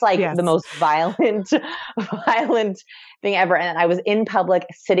you. It's like Yes. the most violent thing ever. And I was in public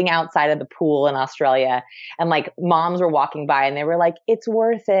sitting outside of the pool in Australia, and like moms were walking by and they were like, it's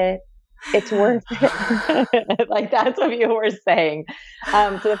worth it. It's worth it. Like that's what you were saying.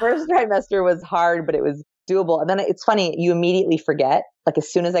 So the first trimester was hard, but it was doable. And then it's funny, you immediately forget. Like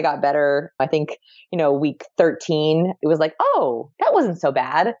as soon as I got better, I think, week 13, it was like, oh, that wasn't so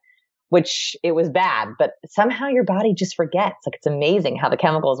bad, which it was bad, but somehow your body just forgets. Like it's amazing how the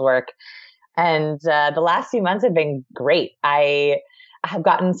chemicals work. And the last few months have been great. I have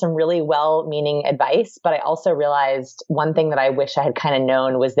gotten some really well-meaning advice, but I also realized one thing that I wish I had kind of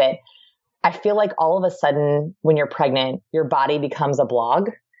known was that I feel like all of a sudden when you're pregnant, your body becomes a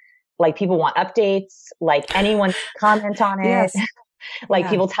blog. Like people want updates, like anyone can comment on it. Yes. Like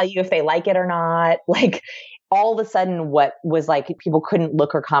people tell you if they like it or not. Like all of a sudden what was like people couldn't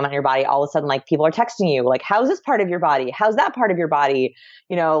look or comment on your body. All of a sudden, like people are texting you, like, how's this part of your body? How's that part of your body?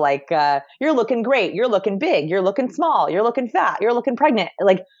 You're looking great. You're looking big. You're looking small. You're looking fat. You're looking pregnant.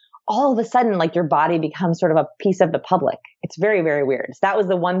 Like all of a sudden, like your body becomes sort of a piece of the public. It's very, very weird. So that was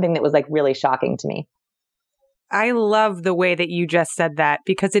the one thing that was like really shocking to me. I love the way that you just said that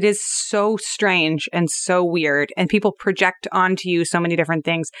because it is so strange and so weird, and people project onto you so many different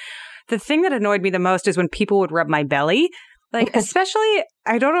things. The thing that annoyed me the most is when people would rub my belly. Like, especially,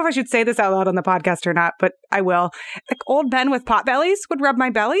 I don't know if I should say this out loud on the podcast or not, but I will. Like old men with pot bellies would rub my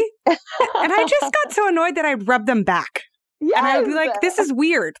belly. And I just got so annoyed that I'd rub them back. Yes. And I would be like, this is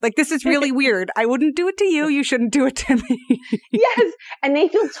weird. Like, this is really weird. I wouldn't do it to you. You shouldn't do it to me. Yes. And they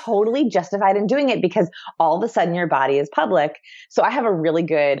feel totally justified in doing it because all of a sudden your body is public. So I have a really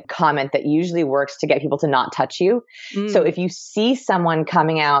good comment that usually works to get people to not touch you. So if you see someone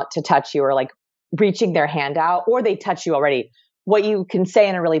coming out to touch you or like reaching their hand out or they touch you already, what you can say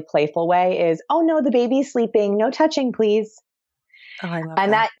in a really playful way is, oh no, the baby's sleeping. No touching, please. Oh, I love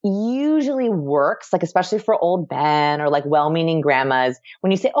and that usually works, like especially for old men or like well-meaning grandmas.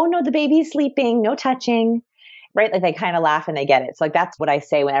 When you say, oh no, the baby's sleeping, no touching, right? Like they kind of laugh and they get it. So like that's what I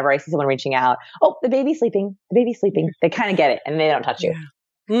say whenever I see someone reaching out. Oh, the baby's sleeping, the baby's sleeping. They kind of get it and they don't touch you.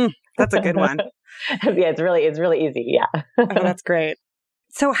 That's a good one. Yeah, it's really easy. Yeah. Oh, that's great.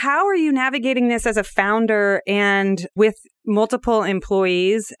 So how are you navigating this as a founder and with multiple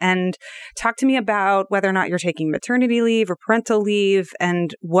employees? And talk to me about whether or not you're taking maternity leave or parental leave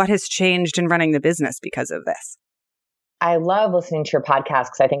and what has changed in running the business because of this. I love listening to your podcast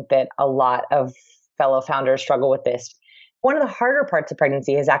because I think that a lot of fellow founders struggle with this. One of the harder parts of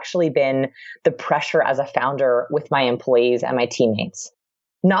pregnancy has actually been the pressure as a founder with my employees and my teammates.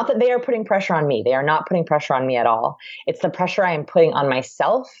 Not that they are putting pressure on me. They are not putting pressure on me at all. It's the pressure I am putting on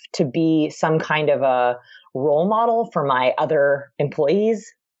myself to be some kind of a role model for my other employees.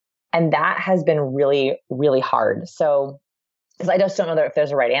 And that has been really, really hard. So, because I just don't know if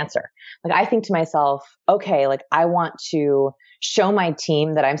there's a right answer. Like I think to myself, okay, like I want to show my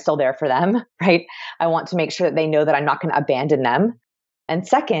team that I'm still there for them, right? I want to make sure that they know that I'm not going to abandon them. And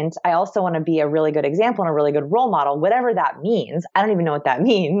second, I also want to be a really good example and a really good role model, whatever that means. I don't even know what that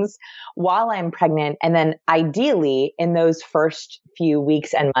means while I'm pregnant. And then ideally in those first few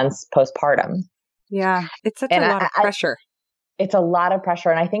weeks and months postpartum. Yeah. It's such a lot of pressure. It's a lot of pressure.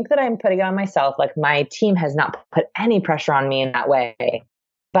 And I think that I'm putting it on myself. Like my team has not put any pressure on me in that way.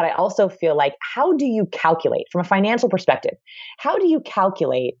 But I also feel like, how do you calculate from a financial perspective? How do you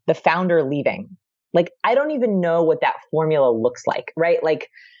calculate the founder leaving? Like, I don't even know what that formula looks like, right? Like,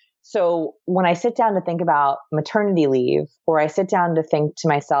 so when I sit down to think about maternity leave, or I sit down to think to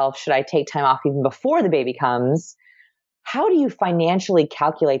myself, should I take time off even before the baby comes? How do you financially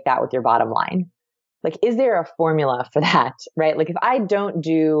calculate that with your bottom line? Like, is there a formula for that, right? Like if I don't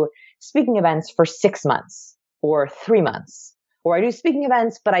do speaking events for 6 months or 3 months, or I do speaking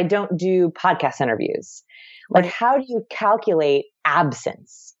events, but I don't do podcast interviews, like how do you calculate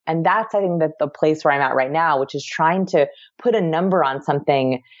absence? And that's, I think, that the place where I'm at right now, which is trying to put a number on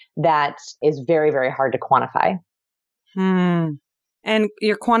something that is very, very hard to quantify. And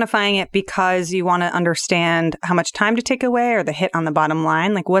you're quantifying it because you want to understand how much time to take away or the hit on the bottom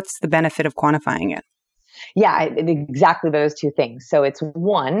line. Like, what's the benefit of quantifying it? Yeah, exactly those two things. So it's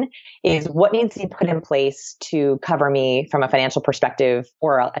one is what needs to be put in place to cover me from a financial perspective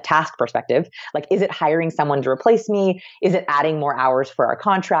or a task perspective. Like, is it hiring someone to replace me? Is it adding more hours for our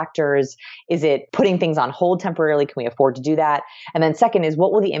contractors? Is it putting things on hold temporarily? Can we afford to do that? And then second is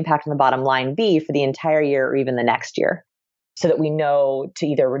what will the impact on the bottom line be for the entire year or even the next year? So that we know to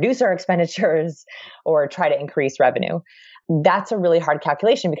either reduce our expenditures or try to increase revenue. That's a really hard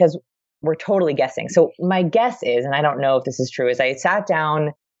calculation because we're totally guessing. So my guess is, and I don't know if this is true, is I sat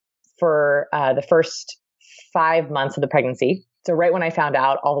down for the first 5 months of the pregnancy. So right when I found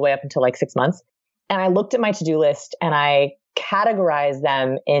out, all the way up until like 6 months. And I looked at my to-do list and I categorized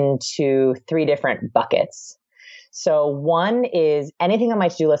them into 3 different buckets. So one is anything on my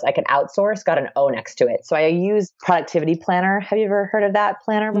to-do list I could outsource, got an O next to it. So I use Productivity Planner. Have you ever heard of that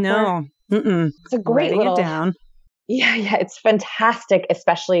planner before? No. Mm-mm. It's a great Writing little... it down. Yeah, it's fantastic,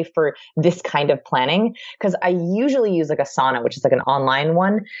 especially for this kind of planning, because I usually use like Asana, which is like an online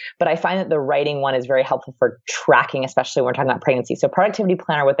one, but I find that the writing one is very helpful for tracking, especially when we're talking about pregnancy. So Productivity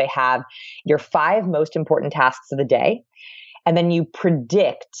Planner, what they have, your 5 most important tasks of the day, and then you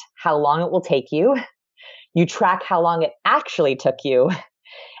predict how long it will take you. You track how long it actually took you,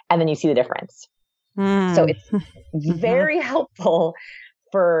 and then you see the difference. So it's very helpful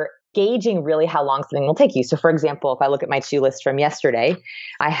for gauging really how long something will take you. So for example, if I look at my to-do list from yesterday,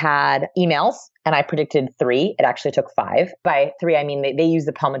 I had emails and I predicted 3. It actually took 5. By 3, I mean, they use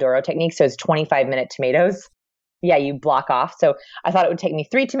the Pomodoro technique. So it's 25-minute tomatoes. Yeah, you block off. So I thought it would take me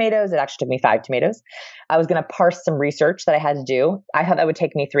 3 tomatoes. It actually took me 5 tomatoes. I was going to parse some research that I had to do. I thought that would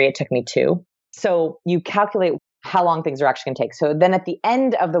take me 3. It took me 2. So you calculate how long things are actually going to take. So then at the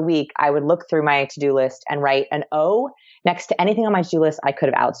end of the week, I would look through my to-do list and write an O next to anything on my to-do list I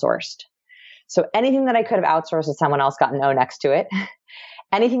could have outsourced. So anything that I could have outsourced to someone else got an O next to it.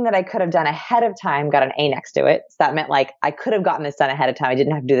 Anything that I could have done ahead of time got an A next to it. So that meant like I could have gotten this done ahead of time. I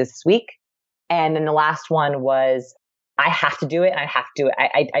didn't have to do this week. And then the last one was I have to do it and I have to do it.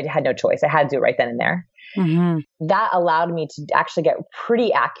 I had no choice. I had to do it right then and there. Mm-hmm. That allowed me to actually get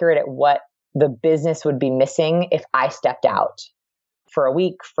pretty accurate at what the business would be missing if I stepped out for a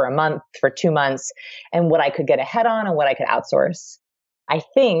week, for a month, for 2 months, and what I could get ahead on and what I could outsource. I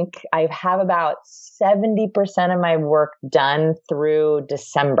think I have about 70% of my work done through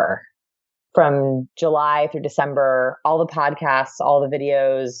December. From July through December, all the podcasts, all the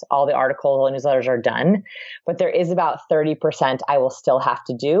videos, all the articles, all the newsletters are done. But there is about 30% I will still have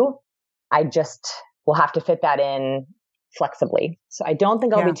to do. I just will have to fit that in flexibly. So I don't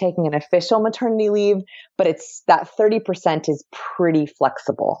think I'll be taking an official maternity leave, but it's that 30% is pretty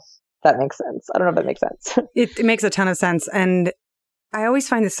flexible. That makes sense. I don't know if that makes sense. It makes a ton of sense. And I always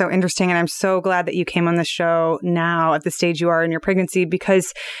find this so interesting. And I'm so glad that you came on the show now at the stage you are in your pregnancy,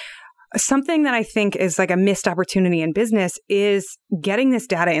 because something that I think is like a missed opportunity in business is getting this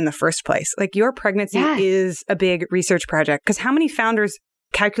data in the first place. Like your pregnancy is a big research project, because how many founders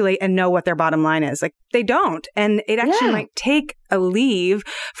calculate and know what their bottom line is? Like they don't. And it actually might take a leave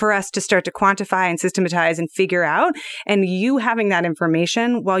for us to start to quantify and systematize and figure out. And you having that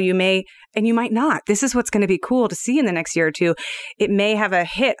information, while you may, and you might not, this is what's going to be cool to see in the next year or two. It may have a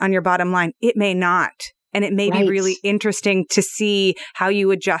hit on your bottom line. It may not. And it may be really interesting to see how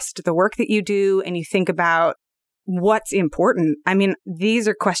you adjust the work that you do and you think about what's important. I mean, these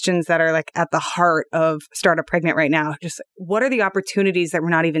are questions that are like at the heart of Startup Pregnant right now. Just what are the opportunities that we're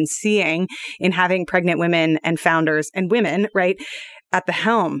not even seeing in having pregnant women and founders and women, right, at the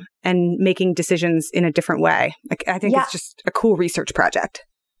helm and making decisions in a different way? Like, I think it's just a cool research project.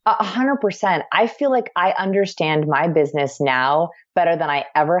 100%. I feel like I understand my business now better than I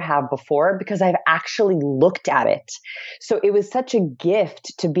ever have before because I've actually looked at it. So it was such a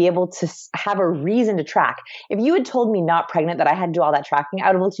gift to be able to have a reason to track. If you had told me not pregnant that I had to do all that tracking, I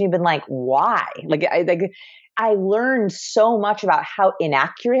would have looked at you and been like, why? I learned so much about how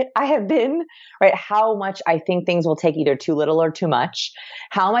inaccurate I have been, right? How much I think things will take either too little or too much,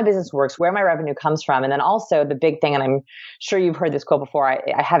 how my business works, where my revenue comes from. And then also the big thing, and I'm sure you've heard this quote before,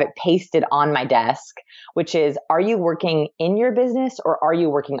 I have it pasted on my desk, which is, are you working in your business or are you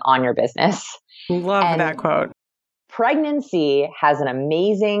working on your business? Love that quote. Pregnancy has an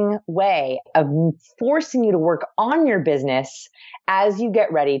amazing way of forcing you to work on your business as you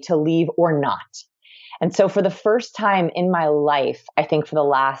get ready to leave or not. And so for the first time in my life, I think for the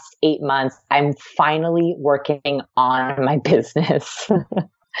last 8 months, I'm finally working on my business.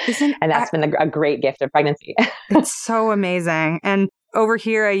 And that's been a great gift of pregnancy. It's so amazing. And over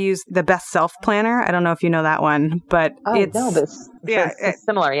here, I use the Best Self Planner. I don't know if you know that one, but it's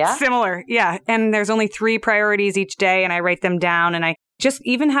similar, yeah? Similar, yeah. And there's only 3 priorities each day, and I write them down. And I just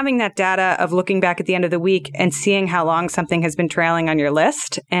even having that data of looking back at the end of the week and seeing how long something has been trailing on your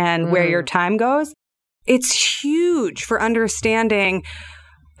list and where your time goes, it's huge for understanding,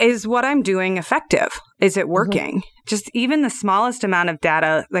 is what I'm doing effective? Is it working? Just even the smallest amount of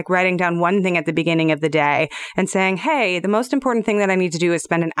data, like writing down one thing at the beginning of the day and saying, hey, the most important thing that I need to do is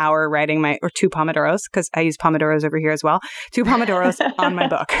spend an hour writing or 2 Pomodoros, because I use Pomodoros over here as well, 2 Pomodoros on my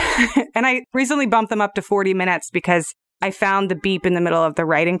book. And I recently bumped them up to 40 minutes because I found the beep in the middle of the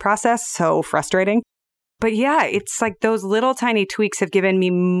writing process so frustrating. But yeah, it's like those little tiny tweaks have given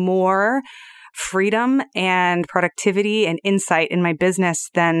me more freedom and productivity and insight in my business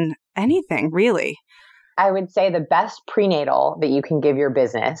than anything, really. I would say the best prenatal that you can give your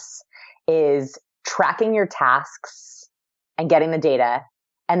business is tracking your tasks and getting the data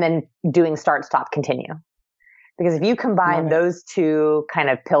and then doing start, stop, continue. Because if you combine those 2 kind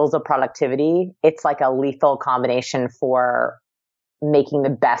of pills of productivity, it's like a lethal combination for making the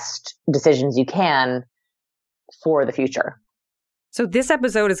best decisions you can for the future. So this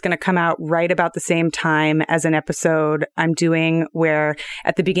episode is going to come out right about the same time as an episode I'm doing where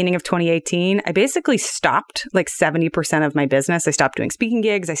at the beginning of 2018, I basically stopped like 70% of my business. I stopped doing speaking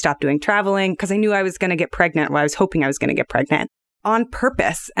gigs. I stopped doing traveling because I knew I was going to get pregnant. Well, I was hoping I was going to get pregnant on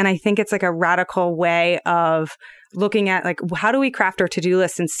purpose. And I think it's like a radical way of looking at like, how do we craft our to-do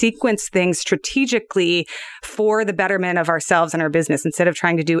list and sequence things strategically for the betterment of ourselves and our business instead of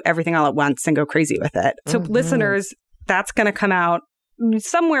trying to do everything all at once and go crazy with it. So listeners, that's going to come out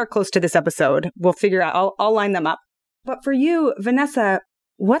somewhere close to this episode. We'll figure out, I'll line them up. But for you, Vanessa,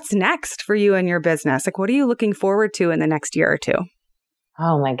 what's next for you and your business? Like, what are you looking forward to in the next year or 2?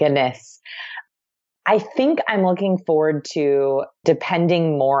 Oh my goodness. I think I'm looking forward to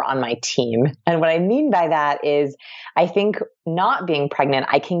depending more on my team. And what I mean by that is I think not being pregnant,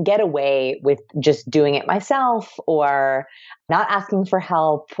 I can get away with just doing it myself or not asking for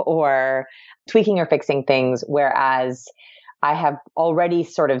help or tweaking or fixing things. Whereas I have already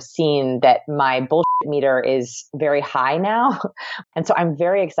sort of seen that my bullshit meter is very high now. And so I'm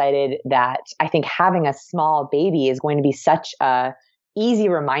very excited that I think having a small baby is going to be such a easy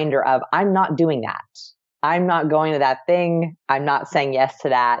reminder of I'm not doing that. I'm not going to that thing. I'm not saying yes to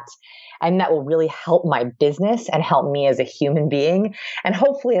that. And that will really help my business and help me as a human being and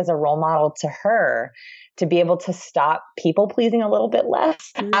hopefully as a role model to her to be able to stop people pleasing a little bit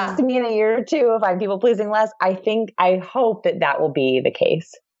less. Ask me in a year or 2 if I'm people pleasing less. I hope that will be the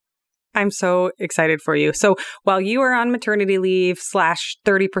case. I'm so excited for you. So while you are on maternity leave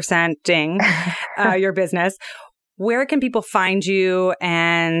 /30%ing your business, where can people find you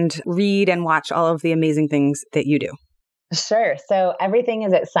and read and watch all of the amazing things that you do? Sure. So everything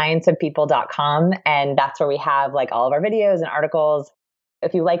is at scienceofpeople.com. And that's where we have like all of our videos and articles.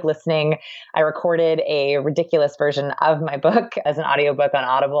 If you like listening, I recorded a ridiculous version of my book as an audiobook on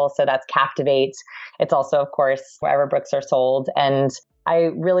Audible. So that's Captivate. It's also, of course, wherever books are sold. And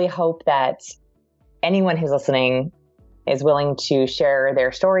I really hope that anyone who's listening is willing to share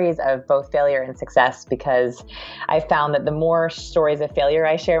their stories of both failure and success, because I found that the more stories of failure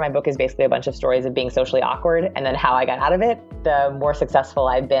I share, my book is basically a bunch of stories of being socially awkward and then how I got out of it, the more successful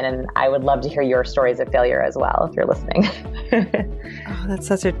I've been. And I would love to hear your stories of failure as well, if you're listening. Oh, that's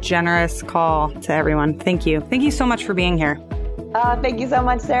such a generous call to everyone. Thank you. Thank you so much for being here. Thank you so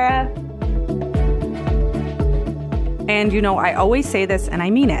much, Sarah. And I always say this and I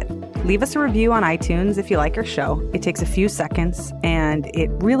mean it. Leave us a review on iTunes if you like our show. It takes a few seconds and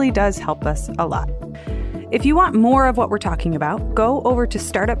it really does help us a lot. If you want more of what we're talking about, go over to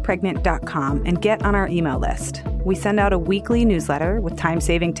startuppregnant.com and get on our email list. We send out a weekly newsletter with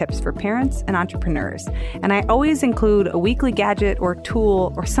time-saving tips for parents and entrepreneurs. And I always include a weekly gadget or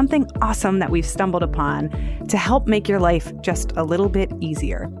tool or something awesome that we've stumbled upon to help make your life just a little bit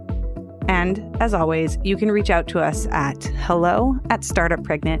easier. And as always, you can reach out to us at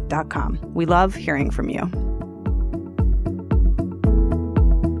hello@startuppregnant.com. We love hearing from you.